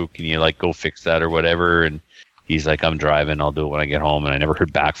 Andrew, can you go fix that or whatever? And he's like, I'm driving. I'll do it when I get home. And I never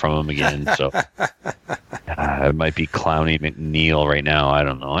heard back from him again. So I might be Clowny McNeil right now. I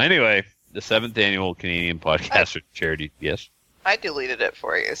don't know. Anyway, the 7th annual Canadian Podcast Charity. Yes? I deleted it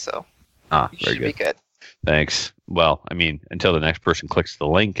for you, so very should good. be good. Thanks. Well, I mean, until the next person clicks the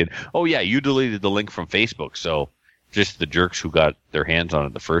link. And oh, yeah, you deleted the link from Facebook. So just the jerks who got their hands on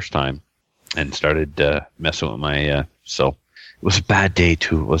it the first time and started messing with my... So it was a bad day,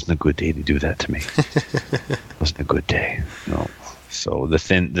 too. It wasn't a good day to do that to me. It wasn't a good day. No. So the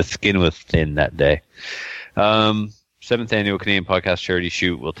skin was thin that day. 7th Annual Canadian Podcast Charity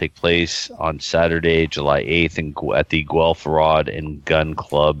Shoot will take place on Saturday, July 8th at the Guelph Rod and Gun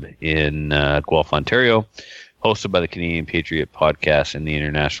Club in Guelph, Ontario, hosted by the Canadian Patriot Podcast and the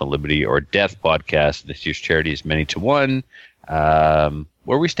International Liberty or Death Podcast. This year's charity is Many to One. Where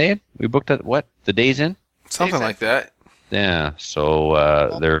are we staying? We booked at what? The Days Inn? Something like that. Yeah,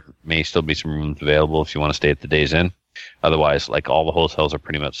 so there may still be some rooms available if you want to stay at the Days Inn. Otherwise, all the hotels are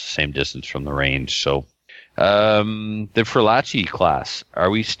pretty much the same distance from the range, so... the Ferlacci class. Are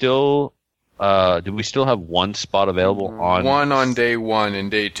we still do we still have one spot available on? One on day 1,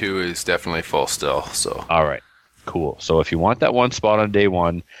 and day 2 is definitely full still. So. All right, cool. So if you want that one spot on day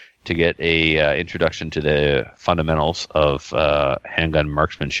 1 to get a introduction to the fundamentals of handgun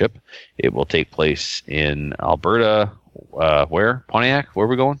marksmanship, it will take place in Alberta. Where? Pontiac? Where are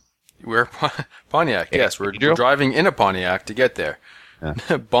we going? We're Pontiac. Yes, we're driving in a Pontiac to get there.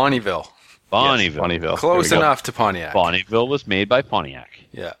 Yeah. Bonneville. Bonneville. Yes, Bonneville. Close enough to Pontiac. Bonneville was made by Pontiac.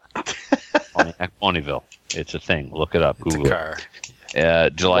 Yeah. Pontiac, Bonneville. It's a thing. Look it up. It's Google a car.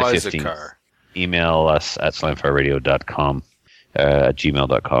 it. July Was 15th. a car. Email us at slamfireradio.com, at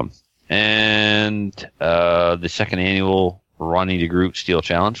gmail.com. And the second annual Ronnie DeGroot Steel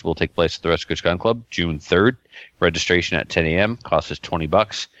Challenge will take place at the Rescue Gun Club June 3rd. Registration at 10 a.m. Cost is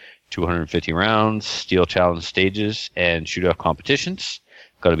 $20. 250 rounds, steel challenge stages, and shootout competitions.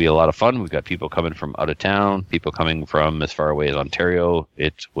 Going to be a lot of fun. We've got people coming from out of town, people coming from as far away as Ontario.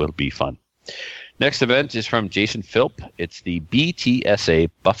 It will be fun. Next event is from Jason Philp. It's the BTSA,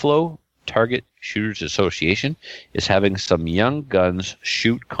 Buffalo Target Shooters Association, is having some young guns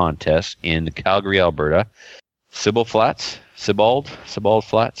shoot contests in Calgary, Alberta. Sebald Flats. Sebald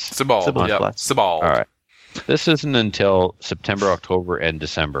Flats. Sebald. Yep. Flats. Sebald. All right. This isn't until September, October, and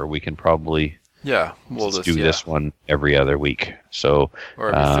December. We can probably we'll just do this one every other week. So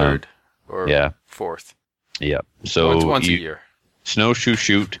or every third or fourth. Yeah. So once a year. Snowshoe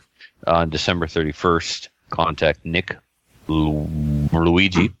shoot on December 31st. Contact Nick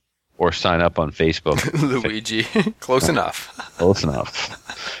Luigi or sign up on Facebook. Luigi. Close enough. Close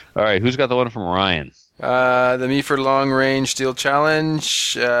enough. All right. Who's got the one from Ryan? The Meaford Long Range Steel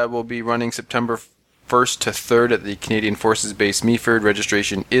Challenge will be running September 1st to 3rd at the Canadian Forces Base Meaford.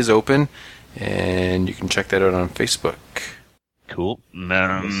 Registration is open, and you can check that out on Facebook. Cool.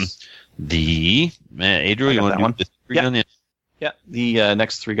 Adriel, you want to do this 3-gun? Yeah, the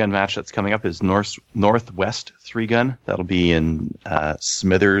next 3-gun match that's coming up is Northwest 3-gun. That'll be in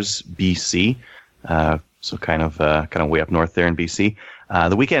Smithers, BC. So kind of way up north there in BC.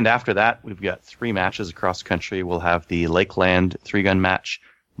 The weekend after that, we've got 3 matches across the country. We'll have the Lakeland 3-gun match,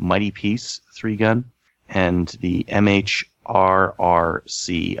 Mighty Peace 3-gun, and the MHRRC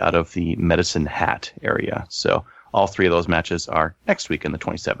out of the Medicine Hat area. So all 3 of those matches are next week on the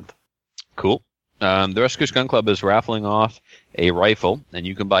 27th. Cool. The Rescue Gun Club is raffling off a rifle, and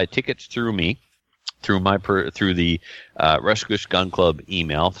you can buy tickets through me, through the Rescue Gun Club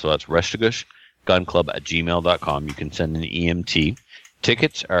email. So that's rescuegunclub@gmail.com. You can send an EMT.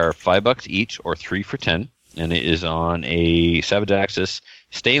 Tickets are $5 each, or 3 for $10, and it is on a Savage Axis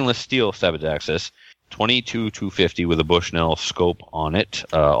stainless steel Savage Axis 22-250 with a Bushnell scope on it.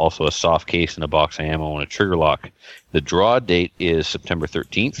 Also a soft case and a box of ammo and a trigger lock. The draw date is September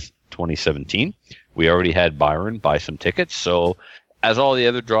 13th, 2017. We already had Byron buy some tickets, so as all the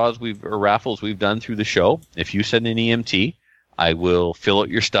other raffles we've done through the show, if you send an EMT, I will fill out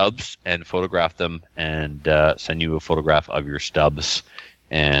your stubs and photograph them and send you a photograph of your stubs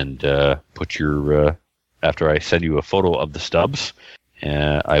and put your after I send you a photo of the stubs,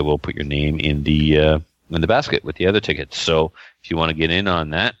 I will put your name in the basket with the other tickets. So if you want to get in on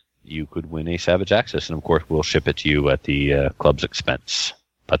that, you could win a Savage Axis, and of course we'll ship it to you at the club's expense.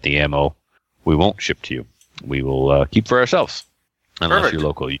 But the ammo, we won't ship to you. We will keep for ourselves. Unless Perfect. you're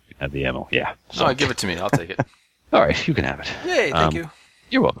local, you can have the ammo. Yeah. So give it to me. I'll take it. All right, you can have it. Yay, thank you.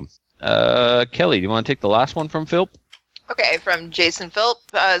 You're welcome. Kelly, do you want to take the last one from Phil? Okay, from Jason Philp,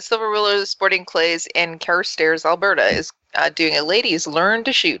 Silver Willow Sporting Clays in Carstairs, Alberta is doing a ladies learn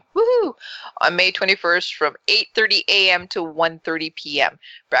to shoot. Woohoo! On May 21st from 8:30 a.m. to 1:30 p.m.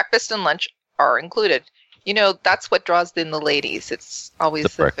 Breakfast and lunch are included. You know, that's what draws in the ladies. It's always the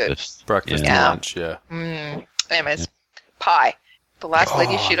food. Breakfast Yeah. and lunch, yeah. Anyways, pie. The last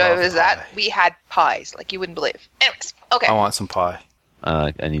lady shoot I was at, we had pies like you wouldn't believe. Anyways, okay. I want some pie.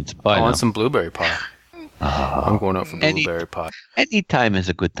 I need some pie. I want some blueberry pie. I'm going out for blueberry pie. Any time is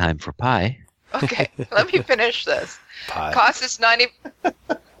a good time for pie. Okay, let me finish this. Pie. Cost is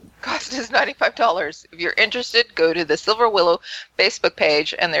 $95. If you're interested, go to the Silver Willow Facebook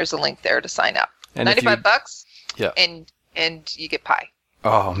page, and there's a link there to sign up. And $95. Yeah. And you get pie.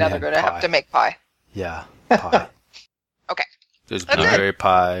 Oh, Now man, they're going to pie. have to make pie. Yeah, pie. Okay. There's That's blueberry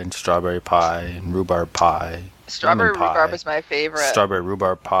pie and strawberry pie and rhubarb pie. Strawberry lemon pie, rhubarb is my favorite. Strawberry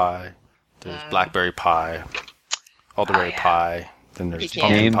rhubarb pie. There's blackberry pie. Elderberry pie. Then there's Pecan.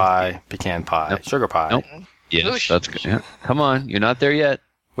 pumpkin pie, pecan pie, Nope. sugar pie. Nope. Yes, Oosh. that's good. Yeah. Come on, you're not there yet.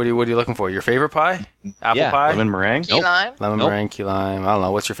 What are you looking for? Your favorite pie? Apple Yeah, pie? Lemon meringue. Key lime, Lemon Nope. meringue, key lime. I don't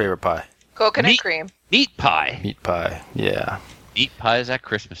know. What's your favorite pie? coconut Meat. cream. Meat pie. Meat pie. Yeah. Meat pie is at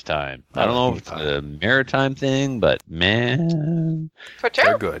Christmas time. I I don't know love if it's meat pie. a maritime thing, but man, For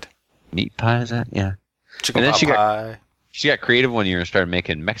They're two. good. Meat pies, yeah. Chicken And then pie. She got creative one year and started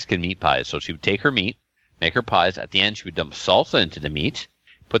making Mexican meat pies. So she would take her meat, make her pies. At the end, she would dump salsa into the meat,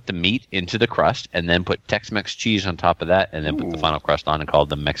 put the meat into the crust, and then put Tex-Mex cheese on top of that, and then put the final crust on and called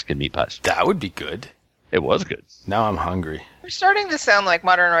them Mexican meat pies. That would be good. It was good. Now I'm hungry. We're starting to sound like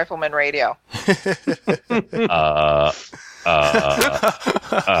Modern Rifleman Radio.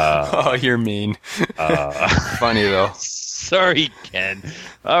 Oh, you're mean. Funny, though. Sorry, Ken.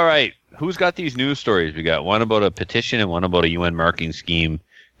 All right. Who's got these news stories? We got one about a petition and one about a UN marking scheme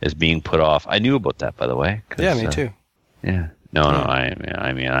is being put off. I knew about that, by the way. Yeah, me too. Yeah. No,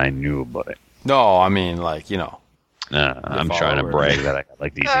 I knew about it. No, I mean, like, you know. I'm trying to brag that I got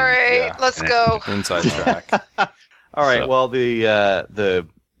like these. All right, let's go. Inside track. All right. So- Well, the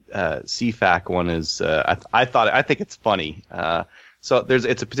CFAC one is. I think it's funny. So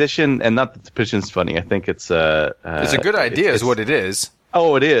it's a petition, and not that the petition's funny. I think it's It's a good idea, is what it is.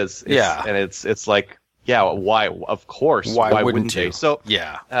 Oh, it is. Yeah. And it's like, yeah. Why? Of course. Why wouldn't you? they? So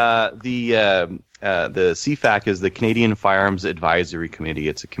Yeah. the CFAC is the Canadian Firearms Advisory Committee.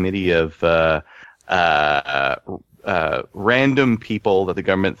 It's a committee of random people that the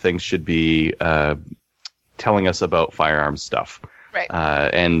government thinks should be telling us about firearms stuff. Right.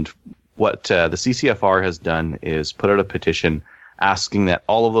 And what the CCFR has done is put out a petition asking that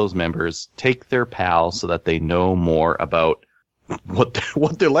all of those members take their PAL so that they know more about what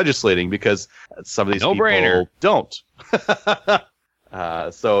they're legislating, because some of these No-brainer. people don't.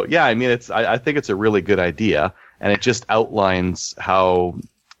 So yeah, I mean, I think it's a really good idea, and it just outlines how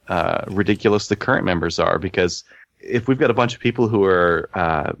ridiculous the current members are, because if we've got a bunch of people who are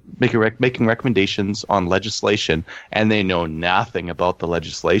making recommendations on legislation and they know nothing about the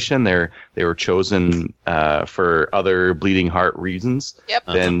legislation, they were chosen for other bleeding heart reasons. Yep.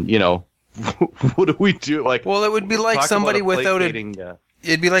 Then what do we do? Like, Well, it would be like talk somebody about without a. placating,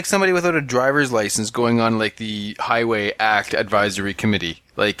 It'd be like somebody without a driver's license going on like the Highway Act Advisory Committee.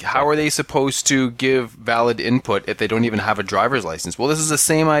 Like, how are they supposed to give valid input if they don't even have a driver's license? Well, this is the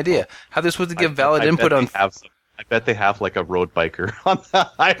same idea. How are they supposed to give valid input on? I bet they have like a road biker on the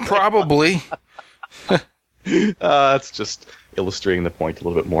highway. Probably. That's just illustrating the point a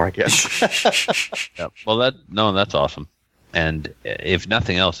little bit more, I guess. Yeah. Well, that's awesome. And if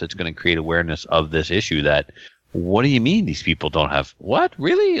nothing else, it's going to create awareness of this issue that, what do you mean these people don't have, what?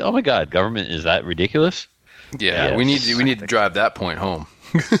 Really? Oh my God, government is that ridiculous? Yeah, Yes. we need to drive that point home.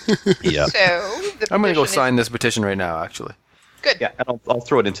 Yeah. So I'm going to go petition sign this petition right now, actually. Good. Yeah, and I'll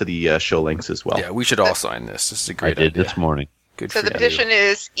throw it into the show links as well. Yeah, we should all sign this. This is a I great did idea. this morning. Good So for the you. petition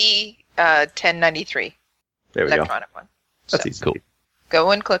is E1093, There we go. electronic one. That's So easy. Cool.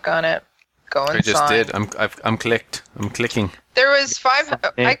 go and click on it. Go and I just sign. did. I'm clicked. I'm clicking. There was five.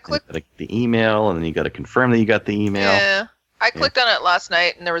 I clicked. You gotta get the email, and then you got to confirm that you got the email. Yeah, I clicked on it last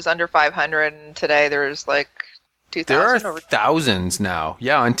night, and there was under 500, and today there's like 2,000. There are over. thousands now.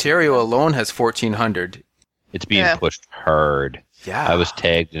 Yeah, Ontario alone has 1,400. It's being Yeah. pushed hard. Yeah, I was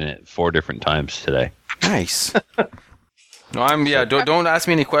tagged in it 4 different times today. nice. No, Don't ask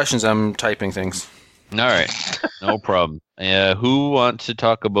me any questions. I'm typing things. All right, no problem. Who wants to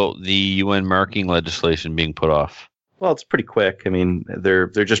talk about the UN marking legislation being put off? Well, it's pretty quick. I mean, they're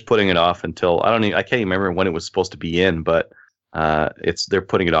just putting it off until I can't even remember when it was supposed to be in, but they're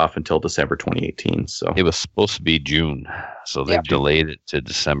putting it off until December 2018. So It was supposed to be June, so they've Yep. delayed it to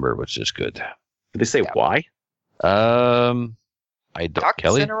December, which is good. did they say Yeah. why? I don't, Ducks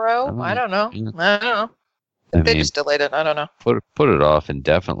Kelly. in a row? I don't know. Yeah. I don't know. I They mean, just delayed it. I don't know. put it off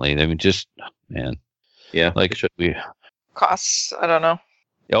indefinitely. I mean, just man, Yeah, like should we? Costs? I don't know.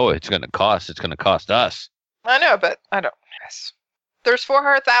 Oh, it's going to cost. It's going to cost us. I know, but I don't. Yes. There's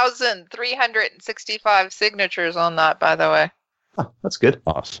 4,365 signatures on that, by the way. oh, that's good.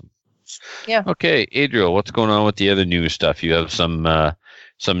 Awesome. Yeah. Okay, Adriel, what's going on with the other new stuff? You have some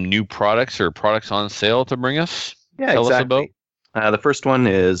new products or products on sale to bring us? Yeah, Tell exactly. us The first one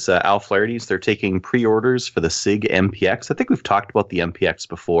is Al Flaherty's. They're taking pre-orders for the SIG MPX. I think we've talked about the MPX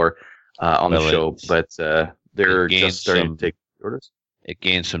before on the Well, show, but they're it gained just starting some- to take orders. It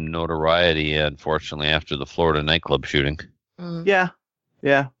gained some notoriety, unfortunately, after the Florida nightclub shooting. Mm.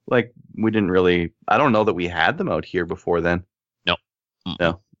 Yeah. Like we didn't really. I don't know that we had them out here before then. No.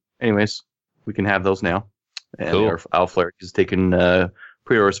 No. Anyways, we can have those now. And Cool. Al Flaherty's taking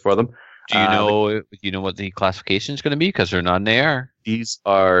pre-orders for them. Do you know what the classification is going to be? Because they're not in the air. These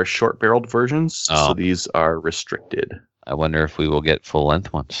are short-barreled versions, so Oh. these are restricted. I wonder if we will get full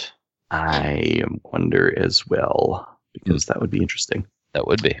length ones. I wonder as well, because that would be interesting. That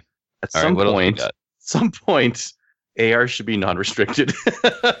would be. At All right, some what else we point, got? AR should be non-restricted.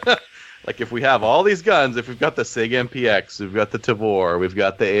 Like if we have all these guns, if we've got the SIG MPX, we've got the Tavor, we've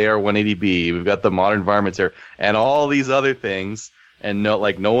got the AR-180B, we've got the Modern Varminter, and all these other things, and no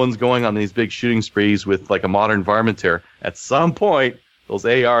one's going on these big shooting sprees with like a Modern Varminter. At some point, those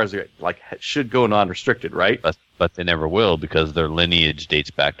ARs are should go non-restricted, right? But they never will because their lineage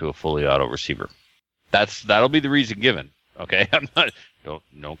dates back to a fully auto receiver. That'll be the reason given. Okay,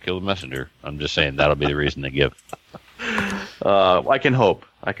 don't kill the messenger. I'm just saying that'll be the reason they give. I can hope.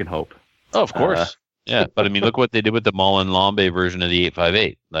 Oh, of course. Yeah, but I mean, look what they did with the Mullen Lambe version of the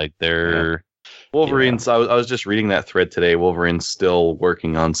 858. Like they're Wolverine's. I was just reading that thread today. Wolverine's still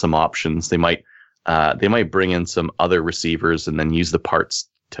working on some options. They might bring in some other receivers and then use the parts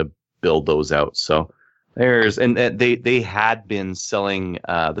to build those out. So they had been selling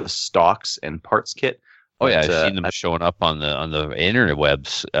the stocks and parts kit. Oh yeah, I've seen them showing up on the internet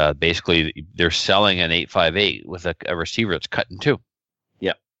webs. Basically, they're selling an 858 with a receiver that's cut in two.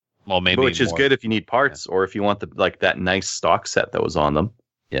 Yeah, well, maybe which is good if you need parts or if you want that nice stock set that was on them.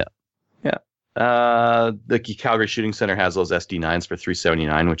 Yeah. The Calgary Shooting Center has those SD9s for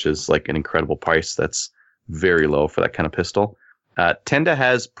 $379, which is like an incredible price. That's very low for that kind of pistol. Tenda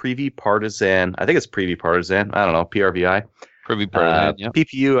has Privy Partisan. I think it's Privy Partisan. I don't know, PRVI. Privy Partisan, yeah.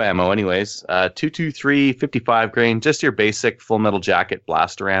 PPU ammo, anyways. 223, 55 grain, just your basic Full Metal Jacket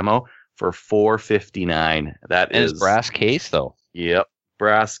blaster ammo for $459. That is brass case, though. Yep,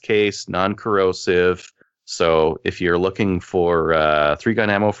 brass case, non-corrosive. So if you're looking for 3-gun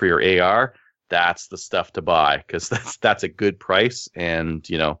ammo for your AR, that's the stuff to buy because that's a good price. And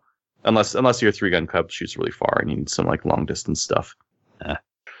unless your 3-gun cub shoots really far and you need some like long distance stuff.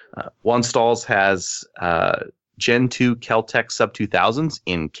 One Stalls has Gen 2 Kel-Tec Sub 2000s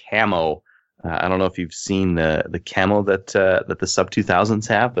in camo. I don't know if you've seen the camo that the Sub 2000s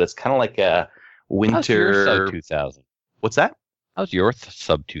have, but it's kind of like a winter. How's your Sub 2000? What's that? How's your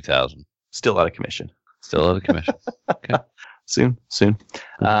Sub 2000? Still out of commission. Okay. Soon.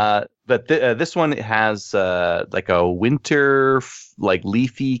 But this one has like a winter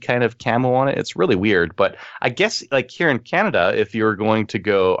leafy kind of camo on it. It's really weird, but I guess like here in Canada, if you're going to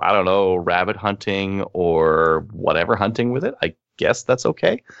go, I don't know, rabbit hunting or whatever hunting with it, I guess that's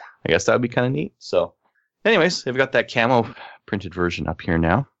okay. I guess that would be kind of neat. So anyways, they've got that camo printed version up here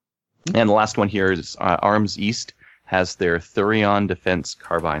now. And the last one here is Arms East has their Thurion Defense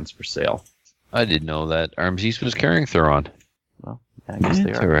carbines for sale. I didn't know that Arms East was carrying Thuron. Well, yeah, I guess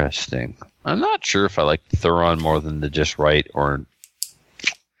they are. Interesting. I'm not sure if I like Thuron more than the Just Right, or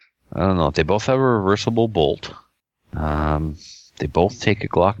I don't know. They both have a reversible bolt. They both take a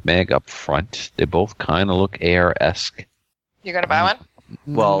Glock mag up front. They both kind of look AR-esque. You gonna buy one?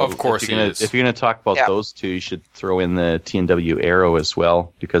 Well, of course, if you're gonna talk about those two, you should throw in the T&W Arrow as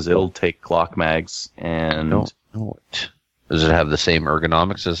well because it'll take Glock mags and. No. Does it have the same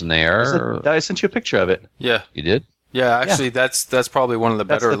ergonomics as an AR? I sent you a picture of it. Yeah. You did? Yeah, actually, that's probably one of the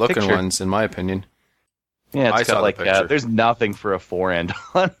better looking ones, in my opinion. Yeah, it's got there's nothing for a forend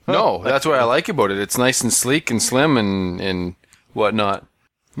on. No, that's what I like about it. It's nice and sleek and slim and whatnot.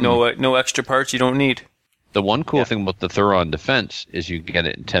 No extra parts you don't need. The one cool thing about the Thuron Defense is you can get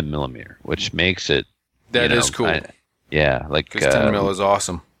it in 10 millimeter, which makes it. That is cool. Like 10 mil is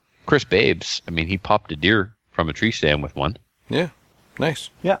awesome. Chris Babes, I mean, he popped a deer from a tree stand with one. Yeah, nice.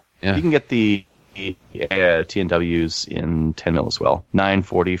 Yeah. You can get the T&Ws in 10 mil as well. 9,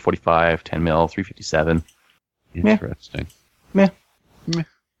 40, 45, 10 mil, 357. Interesting. Yeah.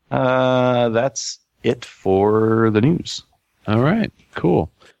 That's it for the news. All right, cool.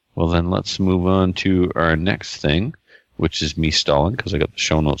 Well, then let's move on to our next thing, which is me stalling because I got the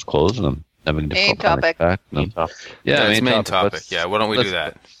show notes closed and I'm having difficulty main topic. Main topic. Yeah, why don't we do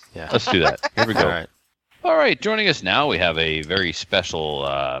that? Yeah, let's do that. Here we go. All right. All right, joining us now, we have a very special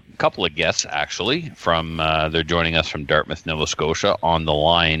couple of guests, actually. They're joining us from Dartmouth, Nova Scotia. On the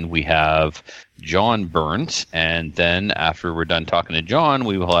line, we have John Burns, and then after we're done talking to John,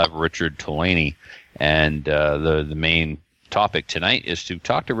 we will have Richard Tolaney. And the main topic tonight is to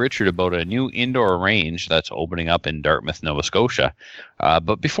talk to Richard about a new indoor range that's opening up in Dartmouth, Nova Scotia.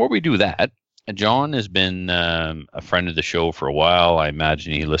 But before we do that, John has been a friend of the show for a while. I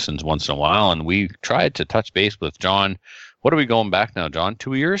imagine he listens once in a while, and we tried to touch base with John. What are we going back now, John?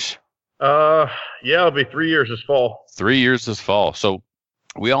 2 years? Yeah, it'll be 3 years this fall. 3 years this fall. So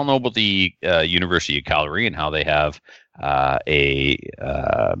we all know about the University of Calgary and how they have a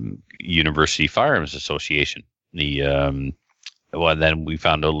University Firearms Association. Then we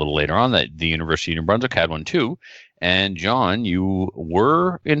found out a little later on that the University of New Brunswick had one too. And John, you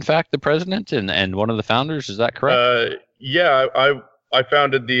were in fact the president and one of the founders. Is that correct? Yeah, I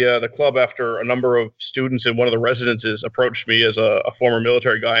founded the club after a number of students in one of the residences approached me as a former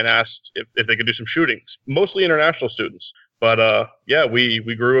military guy and asked if they could do some shootings, mostly international students. But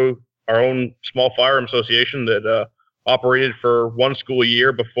we grew our own small firearm association that operated for one school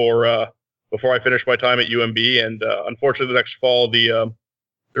year before I finished my time at UMB. And unfortunately, the next fall, the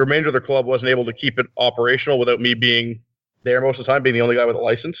remainder of the club wasn't able to keep it operational without me being there most of the time, being the only guy with a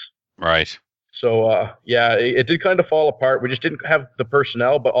license. Right. So, it did kind of fall apart. We just didn't have the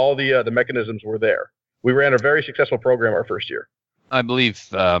personnel, but all the mechanisms were there. We ran a very successful program our first year. I believe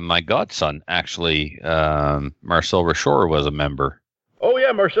my godson, actually, Marcel Rochor, was a member. Oh,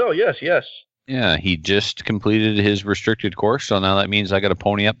 yeah, Marcel, yes. Yeah, he just completed his restricted course, so now that means I got to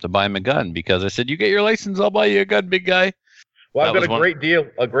pony up to buy him a gun, because I said, you get your license, I'll buy you a gun, big guy. Well, I've got a great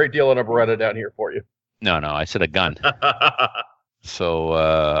deal on a Beretta down here for you. No, I said a gun. So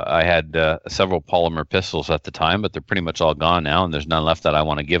I had several polymer pistols at the time, but they're pretty much all gone now, and there's none left that I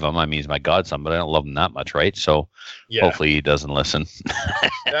want to give him. I mean, he's my godson, but I don't love him that much, right? So hopefully he doesn't listen.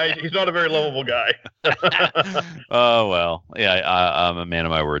 He's not a very lovable guy. Oh, well, yeah, I'm a man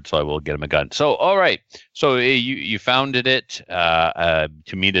of my word, so I will get him a gun. So, all right. So you founded it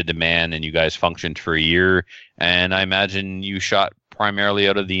to meet a demand, and you guys functioned for a year, and I imagine you shot primarily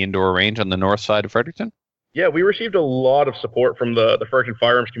out of the indoor range on the north side of Fredericton? Yeah, we received a lot of support from the Fredericton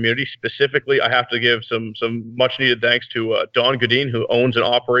firearms community. Specifically, I have to give some much needed thanks to Don Godin, who owns and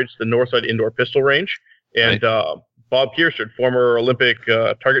operates the Northside Indoor Pistol Range, and Bob Kierstad, former Olympic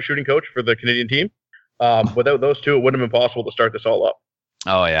target shooting coach for the Canadian team. Without those two, it wouldn't have been possible to start this all up.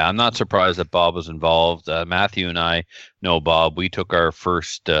 Oh, yeah. I'm not surprised that Bob was involved. Matthew and I know Bob. We took our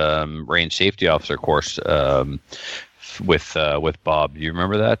first range safety officer course with Bob. Do you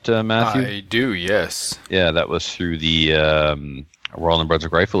remember that, Matthew? I do, yes. Yeah, that was through the Royal New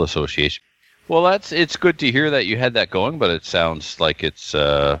Brunswick Rifle Association. Well, it's good to hear that you had that going, but it sounds like it's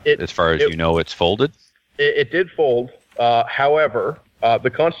as far as you know, it's folded. It did fold. However,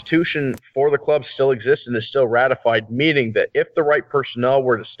 the Constitution for the club still exists and is still ratified, meaning that if the right personnel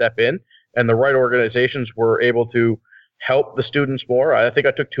were to step in and the right organizations were able to help the students more, I think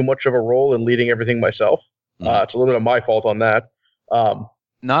I took too much of a role in leading everything myself. It's a little bit of my fault on that. Not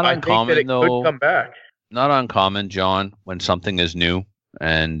uncommon, think that it could come back. Not uncommon, John, when something is new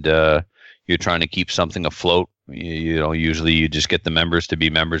and you're trying to keep something afloat. You know, usually you just get the members to be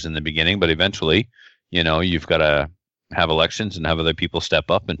members in the beginning, but eventually, you know, you've got to have elections and have other people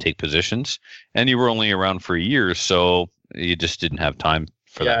step up and take positions. And you were only around for a year, so you just didn't have time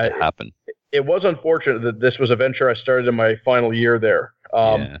for that to happen. It was unfortunate that this was a venture I started in my final year there.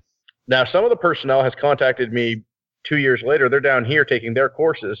 Now, some of the personnel has contacted me 2 years later. They're down here taking their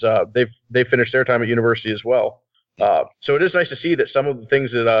courses. They've finished their time at university as well. So it is nice to see that some of the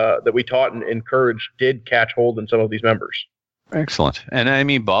things that we taught and encouraged did catch hold in some of these members. Excellent. And I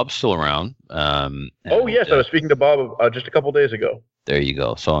mean, Bob's still around. I was speaking to Bob just a couple days ago. There you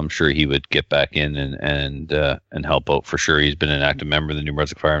go. So I'm sure he would get back in and help out for sure. He's been an active member of the New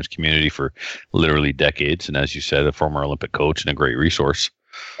Brunswick firearms community for literally decades, and as you said, a former Olympic coach and a great resource.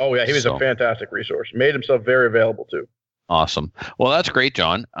 Oh yeah, he was a fantastic resource. Made himself very available too. Awesome. Well, that's great,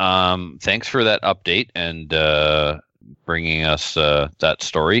 John. Thanks for that update and bringing us that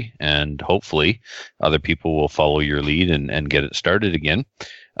story, and hopefully other people will follow your lead and get it started again.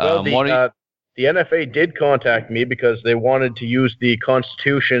 Well, the NFA did contact me because they wanted to use the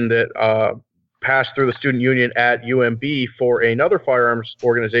Constitution that passed through the student union at UMB for another firearms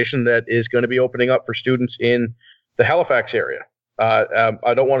organization that is going to be opening up for students in the Halifax area.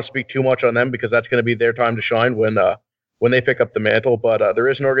 I don't want to speak too much on them because that's going to be their time to shine when they pick up the mantle. But there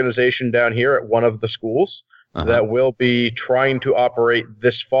is an organization down here at one of the schools that will be trying to operate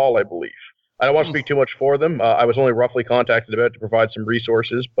this fall, I believe. I don't want to speak too much for them. I was only roughly contacted about it to provide some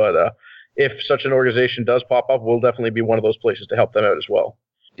resources. But if such an organization does pop up, we'll definitely be one of those places to help them out as well.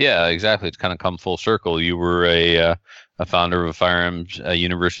 Yeah, exactly. It's kind of come full circle. You were a founder of a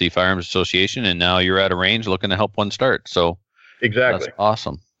university firearms association, and now you're at a range looking to help one start. So. Exactly. That's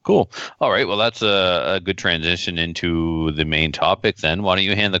awesome. Cool. All right. Well, that's a good transition into the main topic then. Why don't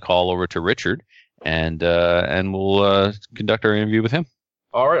you hand the call over to Richard and we'll conduct our interview with him.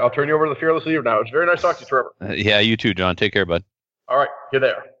 All right. I'll turn you over to the fearless leader now. It's very nice talking to you, Trevor. Yeah, you too, John. Take care, bud. All right. You're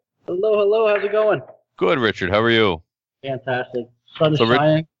there. Hello. How's it going? Good, Richard. How are you? Fantastic. Sun is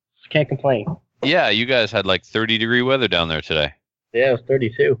shining. Can't complain. Yeah, you guys had like 30-degree weather down there today. Yeah, it was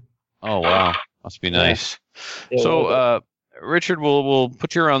 32. Oh, wow. Must be nice. Yeah. So, Richard, we'll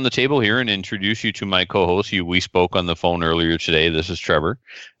put you around the table here and introduce you to my co-host. We spoke on the phone earlier today. This is Trevor.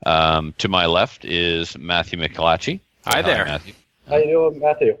 To my left is Matthew McClatchy. Hi there. Matthew. How you doing,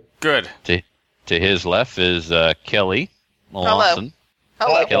 Matthew? Good. To his left is Kelly Lawson.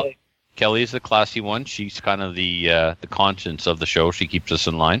 Hello. Kelly's the classy one. She's kind of the conscience of the show. She keeps us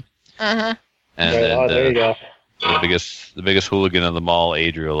in line. Mm-hmm. And Right, there you go. the biggest hooligan of them all,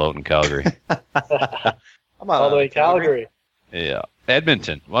 Adriel, out in Calgary. I'm all the way to Calgary. Yeah,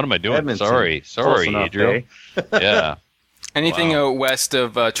 Edmonton. What am I doing? Edmonton. Sorry, Close enough, Adriel. Yeah, Anything out west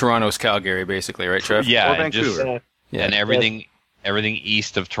of Toronto's Calgary, basically, right, Trev? yeah, Or and Vancouver. Yeah. and everything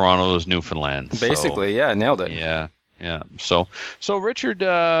east of Toronto is Newfoundland. so- Basically, yeah, nailed it. Yeah. So Richard,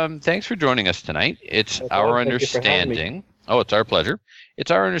 thanks for joining us tonight. It's No our problem. Thank you for having me. understanding. Oh, it's our pleasure.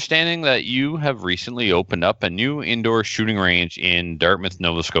 It's our understanding that you have recently opened up a new indoor shooting range in Dartmouth,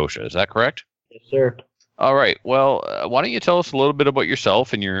 Nova Scotia. Is that correct? Yes, sir. All right. Well, why don't you tell us a little bit about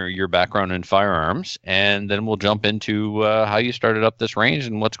yourself and your background in firearms, and then we'll jump into how you started up this range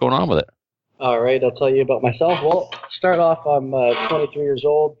and what's going on with it. All right, I'll tell you about myself. Well, to start off, I'm 23 years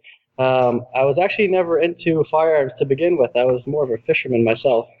old. I was actually never into firearms to begin with. I was more of a fisherman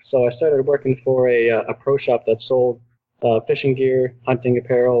myself. So I started working for a pro shop that sold fishing gear, hunting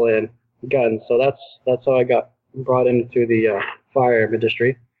apparel, and guns. So that's how I got brought into the firearm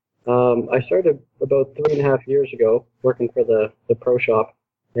industry. I started about 3.5 years ago working for the pro shop,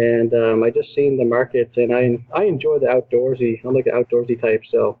 and I just seen the market, and I enjoy the outdoorsy. I'm like an outdoorsy type,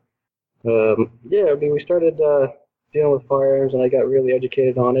 so we started dealing with firearms, and I got really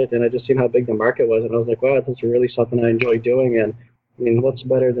educated on it, and I just seen how big the market was, and I was like, wow, this is really something I enjoy doing, and I mean, what's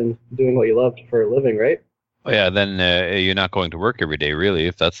better than doing what you love for a living, right? Oh, yeah, then you're not going to work every day, really,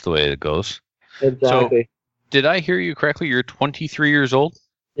 if that's the way it goes. Exactly. Did I hear you correctly? You're 23 years old?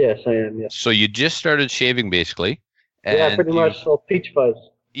 Yes, I am, yes. So you just started shaving, basically. Yeah, and pretty much. So peach fuzz.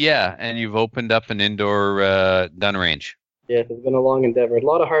 Yeah, and you've opened up an indoor gun range. Yes, it's been a long endeavor. A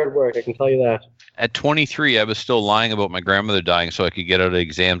lot of hard work, I can tell you that. At 23, I was still lying about my grandmother dying so I could get out of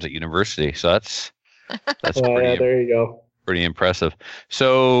exams at university. So that's Yeah, there you go. pretty impressive.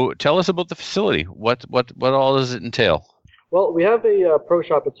 So tell us about the facility. What all does it entail? Well, we have a pro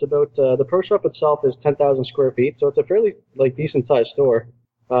shop. It's about the pro shop itself is 10,000 square feet, so it's a fairly decent sized store.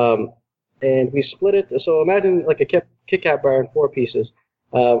 And we split it. So imagine like a Kit Kat bar in 4 pieces.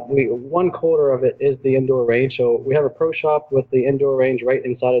 One quarter of it is the indoor range. So we have a pro shop with the indoor range right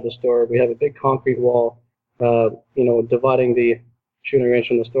inside of the store. We have a big concrete wall, dividing the shooting range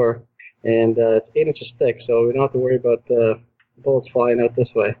from the store, and it's 8 inches thick, so we don't have to worry about bullets flying out this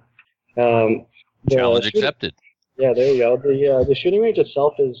way. Challenge accepted. Yeah, there you go. The shooting range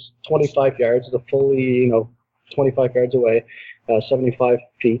itself is 25 yards. It's a fully 25 yards away, 75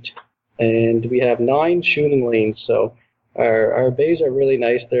 feet, and we have 9 shooting lanes. So our bays are really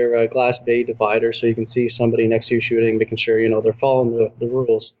nice. They're glass bay dividers, so you can see somebody next to you shooting, making sure they're following the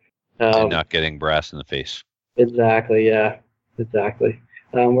rules. And not getting brass in the face. Exactly. Yeah. Exactly.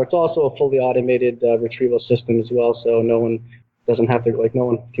 It's also a fully automated retrieval system as well, so no one doesn't have to no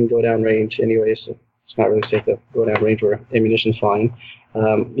one can go down range anyway. So it's not really safe to go down range where ammunition's flying.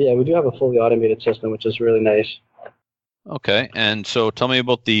 We do have a fully automated system, which is really nice. Okay, and so tell me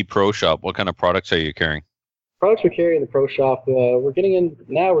about the pro shop. What kind of products are you carrying? Products we carry in the pro shop, we're getting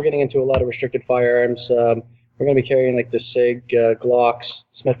into a lot of restricted firearms. We're going to be carrying like the SIG, Glocks,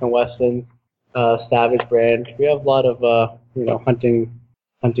 Smith & Wesson, Savage brand. We have a lot of hunting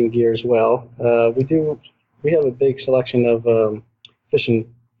gear as well. We have a big selection of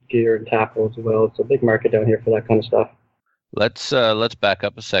fishing gear and tackle as well. It's a big market down here for that kind of stuff. Let's back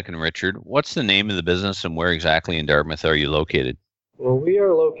up a second, Richard. What's the name of the business and where exactly in Dartmouth are you located? Well, we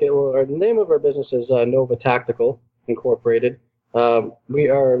are located. Well, the name of our business is Nova Tactical Incorporated. We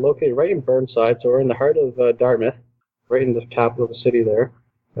are located right in Burnside, so we're in the heart of Dartmouth, right in the capital of the city there.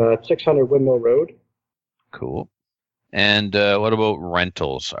 600 Windmill Road. Cool. And what about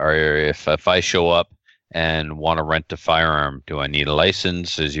rentals? If I show up and want to rent a firearm, do I need a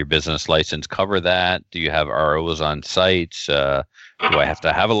license? Does your business license cover that? Do you have ROs on sites? Do I have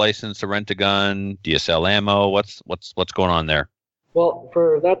to have a license to rent a gun? Do you sell ammo? What's going on there? Well,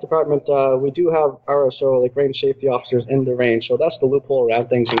 for that department, we do have RSO, like range safety officers in the range. So that's the loophole around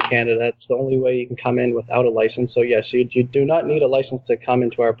things in Canada. That's the only way you can come in without a license. So yes, you do not need a license to come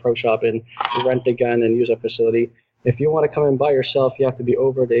into our pro shop and rent a gun and use our facility. If you want to come in by yourself, you have to be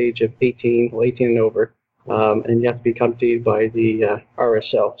over the age of 18 and over, and you have to be accompanied by the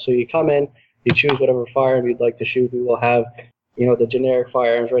RSO. So you come in, you choose whatever firearm you'd like to shoot. We will have, the generic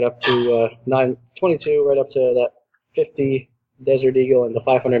firearms right up to 922, right up to that 50 Desert Eagle and the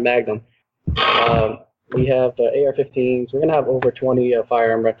 500 Magnum. We have AR-15s. We're going to have over 20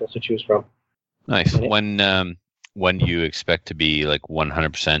 firearm rentals to choose from. Nice. When do you expect to be like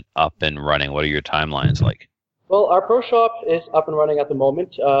 100% up and running? What are your timelines like? Well, our pro shop is up and running at the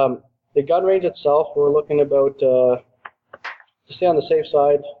moment. The gun range itself, we're looking about to stay on the safe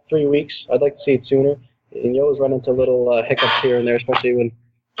side, 3 weeks. I'd like to see it sooner. And you always run into little hiccups here and there, especially when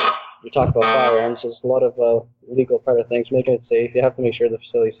you talk about firearms. There's a lot of legal part of things, making it safe. You have to make sure the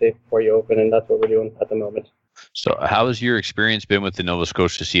facility's safe before you open, and that's what we're doing at the moment. So how has your experience been with the Nova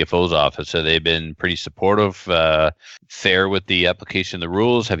Scotia CFO's office? Have they been pretty supportive, fair with the application of the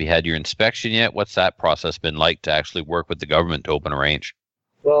rules? Have you had your inspection yet? What's that process been like to actually work with the government to open a range?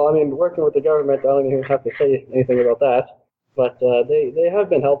 Well, I mean, working with the government, I don't even have to say anything about that. But they have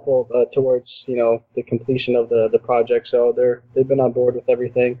been helpful towards, the completion of the project. So they've been on board with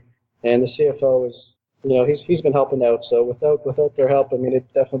everything. And the CFO is, he's been helping out. So without their help, I mean,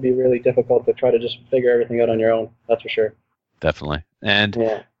 it'd definitely be really difficult to try to just figure everything out on your own. That's for sure. Definitely.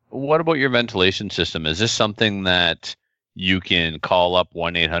 And what about your ventilation system? Is this something that you can call up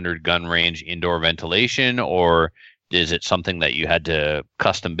 1-800-GUN range indoor ventilation, or is it something that you had to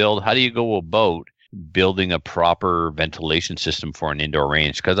custom build? How do you go about building a proper ventilation system for an indoor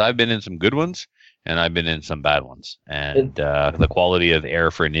range? Because I've been in some good ones and I've been in some bad ones. And the quality of air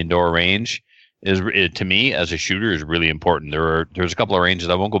for an indoor range is, to me, as a shooter, is really important. There's a couple of ranges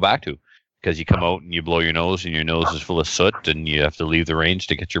I won't go back to because you come out and you blow your nose and your nose is full of soot and you have to leave the range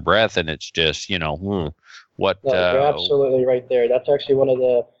to get your breath. And it's just, what... No, you're absolutely right there. That's actually one of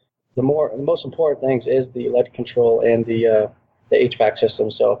the most important things is the lead control and the HVAC system.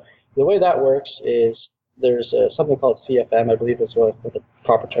 So the way that works is there's something called CFM, I believe is what the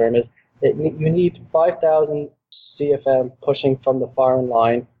proper term is. You need 5,000 CFM pushing from the firing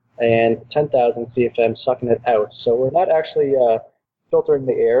line and 10,000 CFM sucking it out. So we're not actually filtering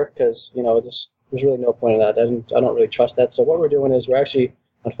the air because, there's really no point in that. I don't really trust that. So what we're doing is we're actually,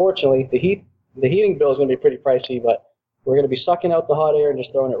 unfortunately, the heating bill is going to be pretty pricey, but we're going to be sucking out the hot air and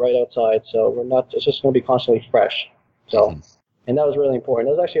just throwing it right outside. So it's just going to be constantly fresh. So. And that was really important.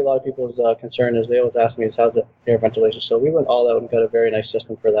 That was actually a lot of people's concern is they always ask me, how's the air ventilation? So we went all out and got a very nice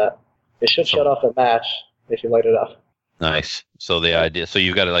system for that. It should shut off the match if you light it up. Nice. So the idea, so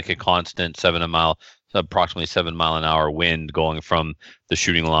you've got like a constant approximately 7 mile an hour wind going from the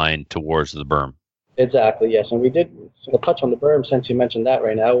shooting line towards the berm. Exactly, yes. And we did, so to touch on the berm, since you mentioned that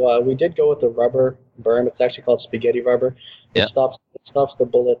right now, we did go with the rubber berm. It's actually called spaghetti rubber. It stops the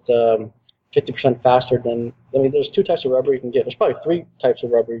bullet 50% faster than, there's 2 types of rubber you can get. There's probably 3 types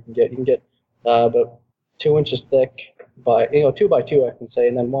of rubber you can get. You can get about 2 inches thick by, 2 by 2, I can say,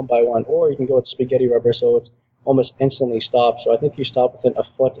 and then 1 by 1. Or you can go with spaghetti rubber, so it's almost instantly stops. So I think you stop within a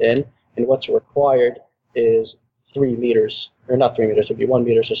foot in, and what's required is 3 meters, or not 3 meters, it'd be 1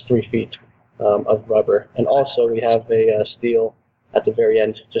 meter, so it's 3 feet of rubber. And also we have a steel at the very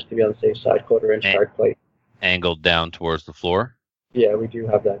end, just to be on the safe side, 1/4-inch hard plate. Angled down towards the floor? Yeah, we do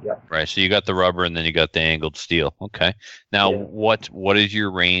have that, yeah. Right, so you got the rubber and then you got the angled steel. Okay. Now, what is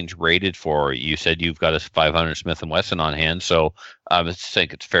your range rated for? You said you've got a 500 Smith & Wesson on hand, so I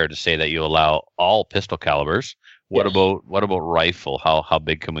think it's fair to say that you allow all pistol calibers. What about rifle? How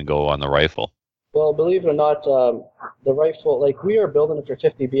big can we go on the rifle? Well, believe it or not, the rifle, we are building it for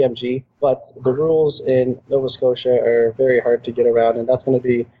 50 BMG, but the rules in Nova Scotia are very hard to get around, and that's going to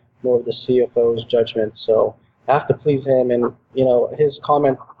be more of the CFO's judgment, so I have to please him. And, his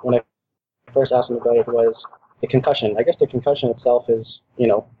comment when I first asked him about it was the concussion. I guess the concussion itself is,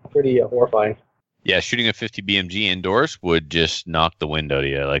 pretty horrifying. Yeah, shooting a 50 BMG indoors would just knock the wind out of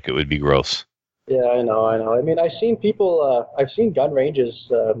you. It would be gross. Yeah, I know. I mean, I've seen people, I've seen gun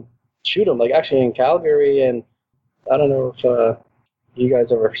ranges shoot them, actually in Calgary, and I don't know if you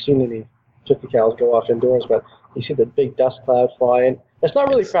guys ever seen any 50 cals go off indoors, but you see the big dust cloud flying. It's not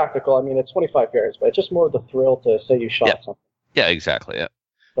really practical. I mean, it's 25 yards, but it's just more of the thrill to say you shot something. Yeah, exactly. Yeah.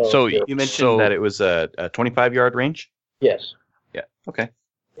 So you mentioned that it was a 25-yard range? Yes. Yeah. Okay.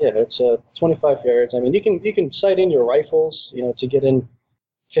 Yeah, it's 25 yards. I mean, you can sight in your rifles, to get in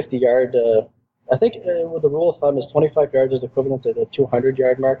 50-yard. I think the rule of thumb is 25 yards is equivalent to the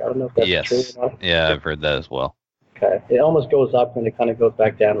 200-yard mark. I don't know if that's true or not. Yeah, I've heard that as well. Okay. It almost goes up and it kind of goes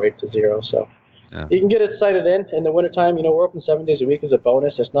back down right to 0. So you can get it sighted in the wintertime. We're open 7 days a week as a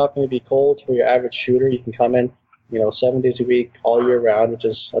bonus. It's not going to be cold for your average shooter. You can come in, 7 days a week all year round, which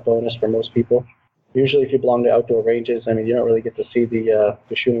is a bonus for most people. Usually if you belong to outdoor ranges, I mean, you don't really get to see the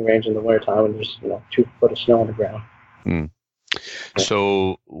shooting range in the wintertime when there's 2 foot of snow on the ground.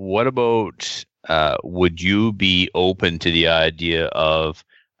 So what about, would you be open to the idea of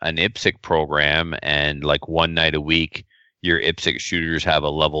an IPSC program and one night a week your IPSC shooters have a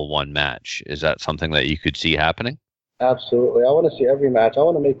level 1 match? Is that something that you could see happening? Absolutely. I want to see every match. I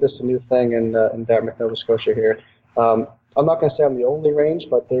want to make this a new thing in Dartmouth, Nova Scotia here. I'm not going to say I'm the only range,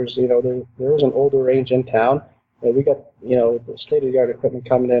 but there's there is an older range in town. And we got the state-of-the-art equipment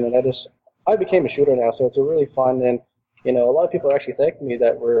coming in, and I became a shooter now, so it's a really fun. And a lot of people are actually thanking me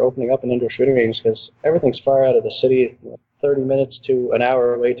that we're opening up an indoor shooting range because everything's far out of the city, 30 minutes to an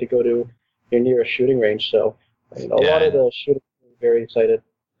hour away to go to your nearest shooting range. So, a lot of the shooters are very excited.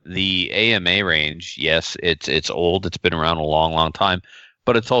 The AMA range, yes, it's old. It's been around a long, long time,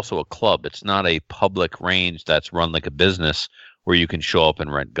 but it's also a club. It's not a public range that's run like a business where you can show up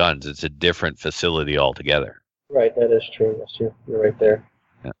and rent guns. It's a different facility altogether. Right, that is true. Yes, you're right there.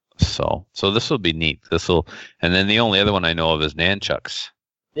 Yeah. So this will be neat. And then the only other one I know of is Nanchucks.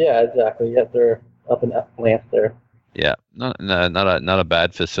 Yeah, exactly. Yeah, they're up in Lance there. Yeah, not a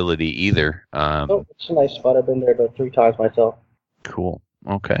bad facility either. It's a nice spot. I've been there about 3 times myself. Cool.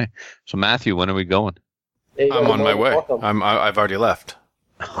 Okay. So Matthew, when are we going? Hey, I'm on my way. I've already left.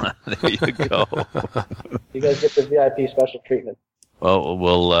 There you go. You guys get the VIP special treatment. Well,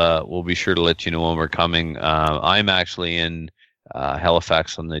 we'll be sure to let you know when we're coming. I'm actually in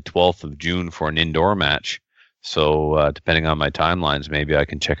Halifax on the 12th of June for an indoor match. So depending on my timelines, maybe I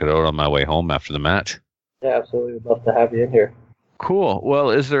can check it out on my way home after the match. Yeah, absolutely. We'd love to have you in here. Cool.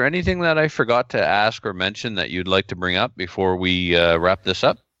 Well, is there anything that I forgot to ask or mention that you'd like to bring up before we wrap this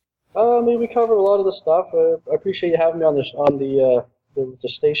up? We covered a lot of the stuff. I appreciate you having me on the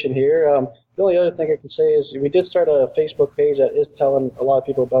station here. The only other thing I can say is we did start a Facebook page that is telling a lot of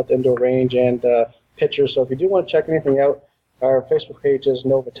people about the indoor range and pictures. So if you do want to check anything out, our Facebook page is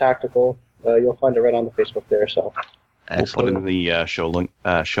Nova Tactical. You'll find it right on the Facebook there. So excellent. We'll put in the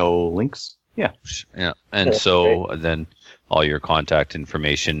show links. Yeah. And yeah, so great. Then all your contact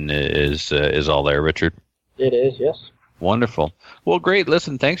information is all there, Richard? It is, yes. Wonderful. Well, great.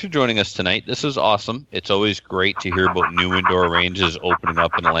 Listen, thanks for joining us tonight. This is awesome. It's always great to hear about new indoor ranges opening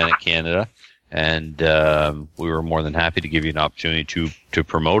up in Atlantic Canada, and we were more than happy to give you an opportunity to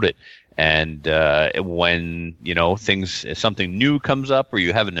promote it. And when if something new comes up or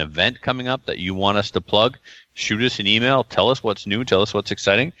you have an event coming up that you want us to plug, shoot us an email. Tell us what's new. Tell us what's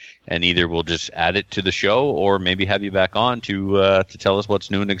exciting, and either we'll just add it to the show or maybe have you back on to tell us what's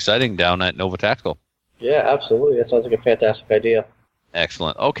new and exciting down at Nova Tactical. Yeah, absolutely. That sounds like a fantastic idea.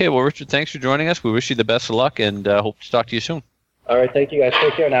 Excellent. Okay, well, Richard, thanks for joining us. We wish you the best of luck and hope to talk to you soon. All right, thank you guys.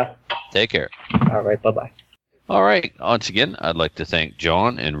 Take care now. Take care. All right, bye-bye. All right. Once again, I'd like to thank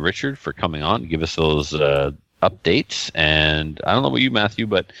John and Richard for coming on to give us those updates. And I don't know about you, Matthew,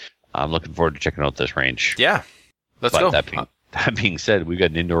 but I'm looking forward to checking out this range. Yeah, let's go. That being said, we've got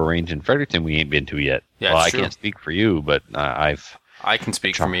an indoor range in Fredericton we ain't been to yet. Yeah, well, I true. can't speak for you, but I can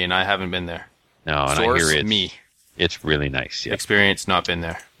speak for me, and I haven't been there. No, and Source, I hear it's really nice. Yeah. Experience, not been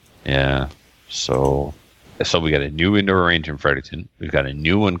there. Yeah. So we got a new indoor range in Fredericton. We've got a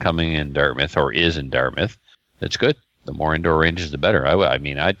new one coming in Dartmouth, or is in Dartmouth. That's good. The more indoor ranges, the better. I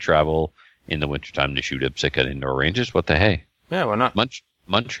mean, I'd travel in the wintertime to shoot IPSC at indoor ranges. What the hey? Yeah, why not?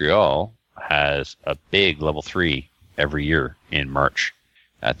 Montreal has a big level 3 every year in March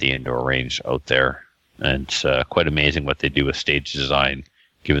at the indoor range out there. And it's quite amazing what they do with stage design,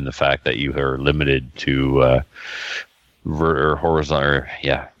 given the fact that you are limited to horizontal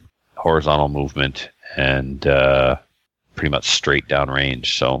movement and pretty much straight down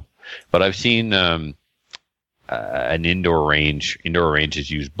range. So, but I've seen an indoor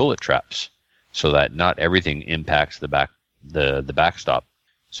ranges use bullet traps so that not everything impacts the backstop.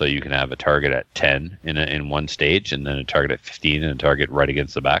 So you can have a target at 10 in one stage, and then a target at 15, and a target right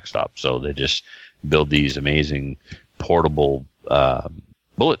against the backstop. So they just build these amazing portable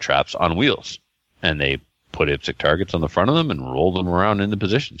bullet traps on wheels, and they put IPSC targets on the front of them and roll them around into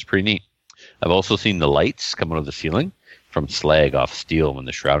position. It's pretty neat. I've also seen the lights come out of the ceiling from slag off steel when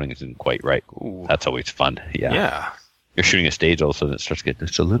the shrouding isn't quite right. Ooh. That's always fun. Yeah. You're shooting a stage, all of a sudden it starts getting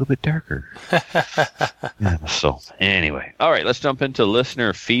just a little bit darker. So anyway, all right, let's jump into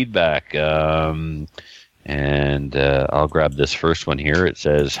listener feedback. And I'll grab this first one here. It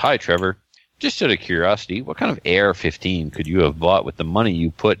says, "Hi, Trevor. Just out of curiosity, what kind of AR-15 could you have bought with the money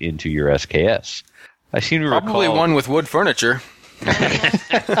you put into your SKS? I seem to probably recall one with wood furniture."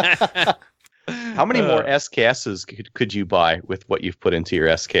 How many more SKSs could you buy with what you've put into your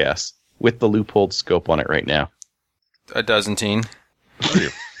SKS with the loopholed scope on it right now? A dozen teen.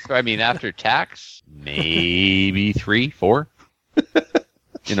 I mean, after tax, maybe 3, 4.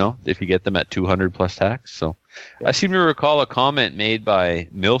 If you get them at 200 plus tax. So, I seem to recall a comment made by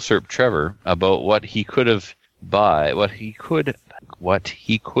Milsurp Trevor about what he could buy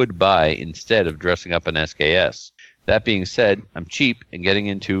instead of dressing up an SKS. That being said, I'm cheap and getting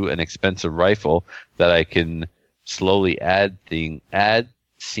into an expensive rifle that I can slowly add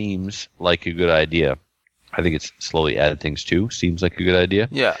seems like a good idea. I think it's slowly add things too. Seems like a good idea.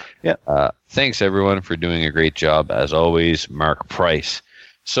 Yeah. Thanks everyone for doing a great job as always. Mark Price.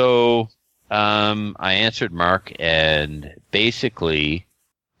 So I answered Mark, and basically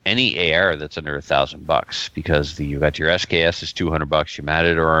any AR that's under $1,000, because you got your SKS is $200, your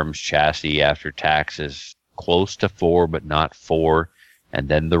Matador chassis after tax is close to $400 but not $400, and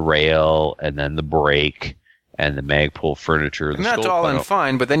then the rail, and then the brake, and the Magpul furniture. And that's all in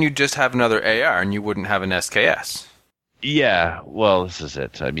fine, but then you just have another AR, and you wouldn't have an SKS. Yeah, well, this is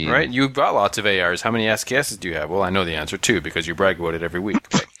it. I mean, right? You've got lots of ARs. How many SKSs do you have? Well, I know the answer too, because you brag about it every week.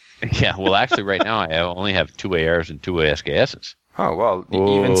 Yeah, well, actually, right now I only have 2 ARs and 2 SKSs. Oh, well,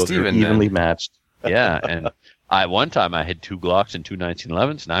 even Steven evenly matched. Yeah, and one time I had 2 Glocks and 2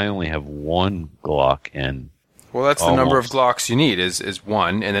 1911s, and I only have 1 Glock and. Well, that's the number of Glocks you need is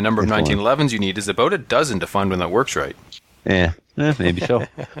 1, and the number of 1911s you need is about a dozen to find one that works right. Yeah, maybe so.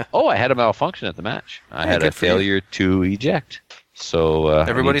 Oh, I had a malfunction at the match. I had a failure to eject. So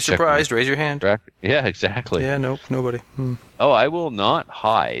everybody surprised? Raise your hand. Yeah, exactly. Yeah, nope, nobody. Oh, I will not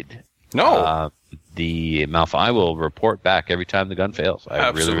hide. No. The malfunction. I will report back every time the gun fails. I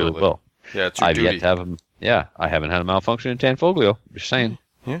Absolutely. really will. Yeah, it's your I've duty. yet to have them. Yeah, I haven't had a malfunction in Tanfoglio. Just saying.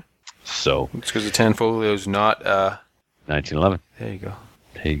 Yeah. So it's because the Tanfoglio is not 1911. There you go.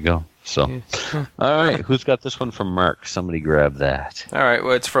 There you go. So, all right, who's got this one from Mark? Somebody grab that. All right,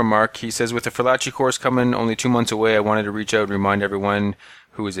 well, it's from Mark. He says, with the Ferlacci course coming only 2 months away, I wanted to reach out and remind everyone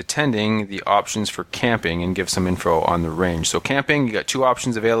who is attending the options for camping and give some info on the range. So camping, you got 2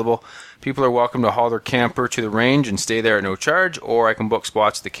 options available. People are welcome to haul their camper to the range and stay there at no charge, or I can book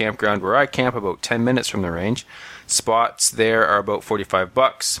spots at the campground where I camp about 10 minutes from the range. Spots there are about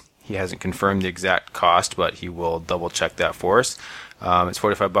 $45. He hasn't confirmed the exact cost, but he will double check that for us. It's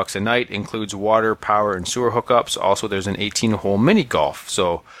 $45 a night, includes water, power, and sewer hookups. Also, there's an 18-hole mini golf.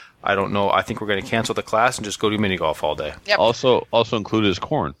 So I don't know. I think we're going to cancel the class and just go do mini golf all day. Yep. Also included is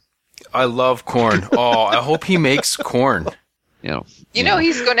corn. I love corn. Oh, I hope he makes corn. You know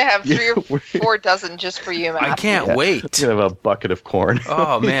he's going to have 3 or 4 dozen just for you, Matt. I can't wait. You have a bucket of corn.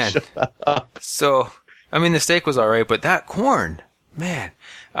 Oh, man. So, I mean, the steak was all right, but that corn, man.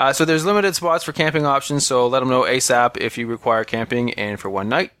 So there's limited spots for camping options, so let them know ASAP if you require camping and for one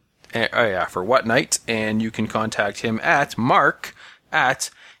night. For what night? And you can contact him at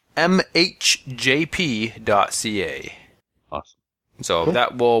mark@mhjp.ca. Awesome. So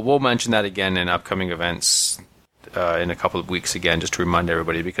that we'll mention that again in upcoming events in a couple of weeks again, just to remind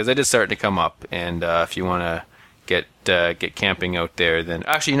everybody, because it is starting to come up. And if you want to get camping out there, then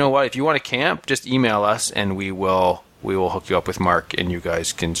actually, you know what? If you want to camp, just email us and we will hook you up with Mark, and you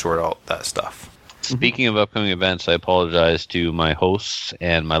guys can sort out that stuff. Speaking of upcoming events, I apologize to my hosts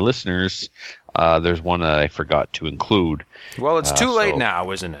and my listeners. There's one that I forgot to include. Well, it's too late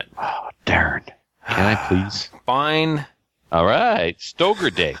now, isn't it? Oh, darn. Can I please? Fine. All right.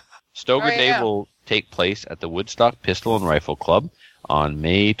 Stoger Day. Stoger Day will take place at the Woodstock Pistol and Rifle Club on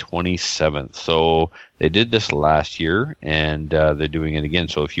May 27th. So they did this last year, and they're doing it again.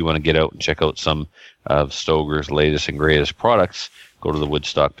 So if you want to get out and check out some of Stoger's latest and greatest products, go to the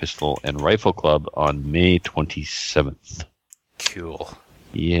Woodstock Pistol and Rifle Club on May 27th. Cool.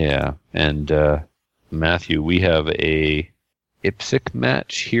 Yeah. And Matthew, we have a IPSC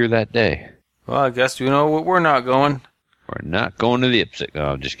match here that day. Well, I guess, we're not going. We're not going to the IPSC.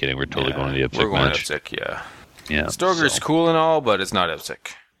 Oh, I'm just kidding. We're totally going to the IPSC match. We're going to IPSC, yeah. Yeah, Stoger's cool and all, but it's not IPSC.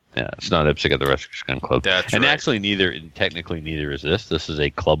 Yeah, it's not IPSC at the Rescue Gun Club. That's and right. actually, technically neither is this. This is a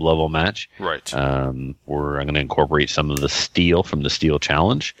club level match. Right. I'm going to incorporate some of the steel from the Steel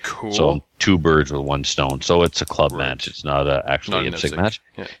Challenge. Cool. So 2 birds with 1 stone. So it's a club match. It's not actually an IPSC match.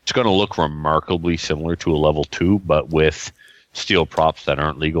 Yeah. It's going to look remarkably similar to a level 2, but with steel props that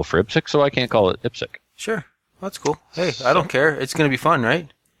aren't legal for IPSC. So I can't call it IPSC. Sure. That's cool. Hey, I don't care. It's going to be fun, right?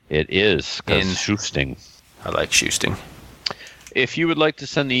 It is, because Shoosting. I like Shoosting. If you would like to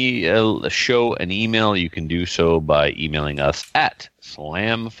send the show an email, you can do so by emailing us at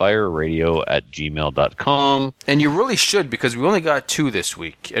slamfireradio@gmail.com. And you really should, because we only got 2 this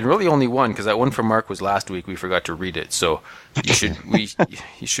week, and really only 1, because that one from Mark was last week. We forgot to read it, so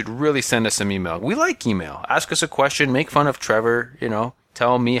you should really send us some email. We like email. Ask us a question, make fun of Trevor.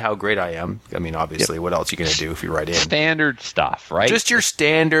 Tell me how great I am. I mean, obviously, what else are you going to do if you write in? Standard stuff, right? Just your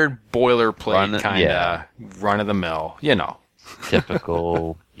standard boilerplate kind of run-of-the-mill,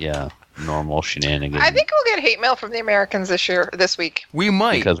 Typical, normal shenanigans. I think we'll get hate mail from the Americans this week. We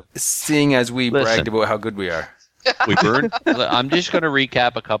might, seeing as we bragged about how good we are. We burned. I'm just going to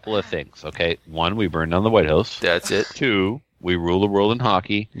recap a couple of things, okay? 1, we burned down the White House. That's it. 2, we rule the world in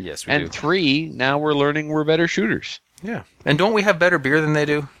hockey. Yes, we do. And 3, now we're learning we're better shooters. Yeah. And don't we have better beer than they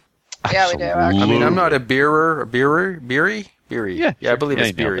do? Yeah, we do, actually. I mean, I'm not a beery? Yeah, I believe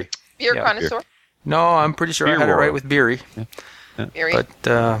it's beery. Beer connoisseur? No, I'm pretty sure I had it right with beery. Beery.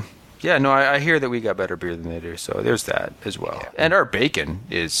 But, Yeah, no, I hear that we got better beer than they do, so there's that as well. Yeah. And our bacon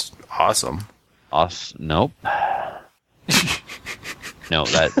is awesome. Nope. No,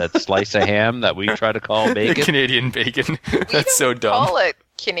 that slice of ham that we try to call bacon. Canadian bacon. That's so dumb. We call it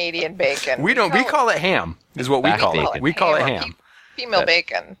Canadian bacon. We don't. We call it ham. Is what we call it. We call it ham. Female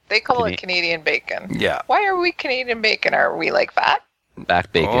bacon. They call it Canadian bacon. Yeah. Why are we Canadian bacon? Are we like fat?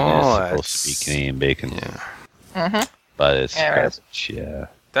 Back bacon is supposed to be Canadian bacon. Yeah. Mm-hmm. But it's yeah.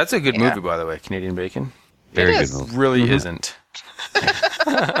 That's a good movie, by the way. Canadian Bacon. Very good movie. Really isn't.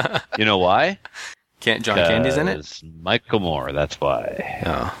 You know why? John Candy's in it? Michael Moore, that's why.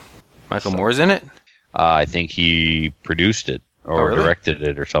 Oh. Michael Moore's in it? I think he produced it or directed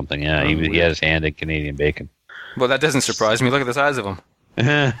it or something. Yeah, he had his hand in Canadian Bacon. Well, that doesn't surprise me. Look at the size of him.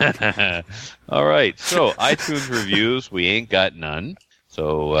 All right, so iTunes reviews, we ain't got none.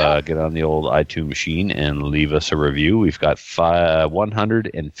 So get on the old iTunes machine and leave us a review. We've got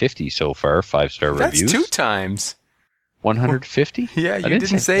 150 so far, 5-star reviews. That's 2 times. 150? Yeah, you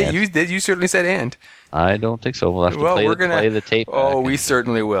didn't say you did. You certainly said and. I don't think so. We'll have to play the tape. Oh, we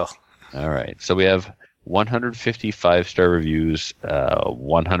certainly will. All right. So we have 150 5-star reviews.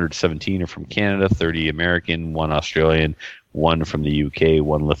 117 are from Canada, 30 American, 1 Australian, 1 from the UK,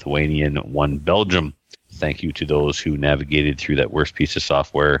 1 Lithuanian, 1 Belgium. Thank you to those who navigated through that worst piece of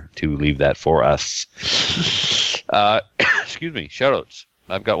software to leave that for us. Excuse me. Shoutouts.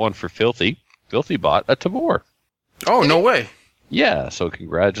 I've got one for Filthy. Filthy bought a Tavor. Oh, no way. Yeah, so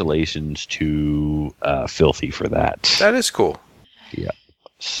congratulations to Filthy for that. That is cool. Yeah.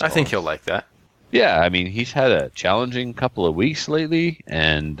 So, I think he'll like that. Yeah, I mean, he's had a challenging couple of weeks lately,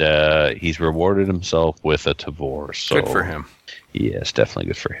 and he's rewarded himself with a Tavor. So, good for him. Yes, definitely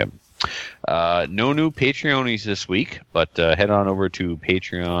good for him. No new Patreonies this week, but head on over to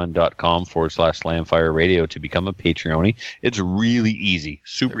patreon.com/Slamfire Radio to become a Patreonie. It's really easy,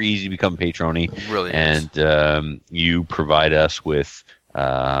 super easy to become a Patreonie. It really is. And you provide us with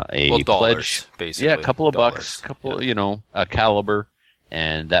a dollars, pledge. basically. Yeah, a couple of bucks, a caliber.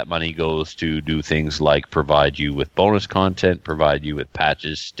 And that money goes to do things like provide you with bonus content, provide you with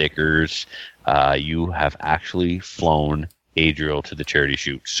patches, stickers. You have actually flown Adriel to the charity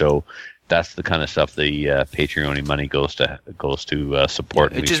shoot. So that's the kind of stuff the Patreon money goes to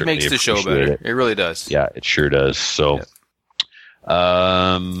support. Yeah, it just makes the show better. It really does. Yeah, it sure does. So,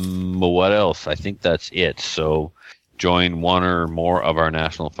 what else? I think that's it. So, join one or more of our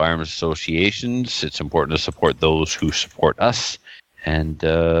National Firearms Associations. It's important to support those who support us. And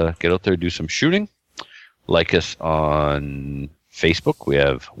get out there, do some shooting. Like us on Facebook. We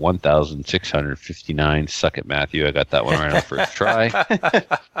have 1,659. Suck it, Matthew. I got that one right on first try.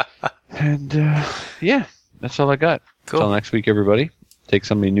 And yeah, that's all I got. Cool. Until next week, everybody. Take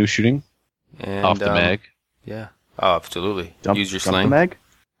somebody new shooting. And, off the mag. Yeah. Oh, absolutely. Use your sling. Dump the mag?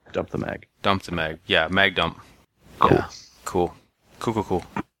 Dump the mag. Dump the mag. Yeah, mag dump. Cool. Yeah. Cool.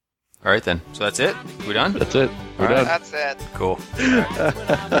 All right, then. So that's it? We done? That's it. We're done. That's it. Cool.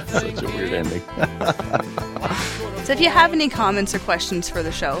 Such a weird ending. So if you have any comments or questions for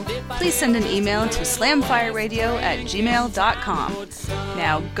the show, please send an email to slamfireradio@gmail.com.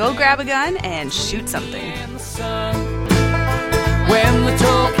 Now go grab a gun and shoot something. When the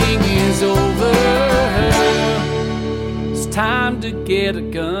talking is over, it's time to get a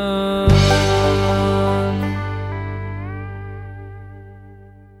gun.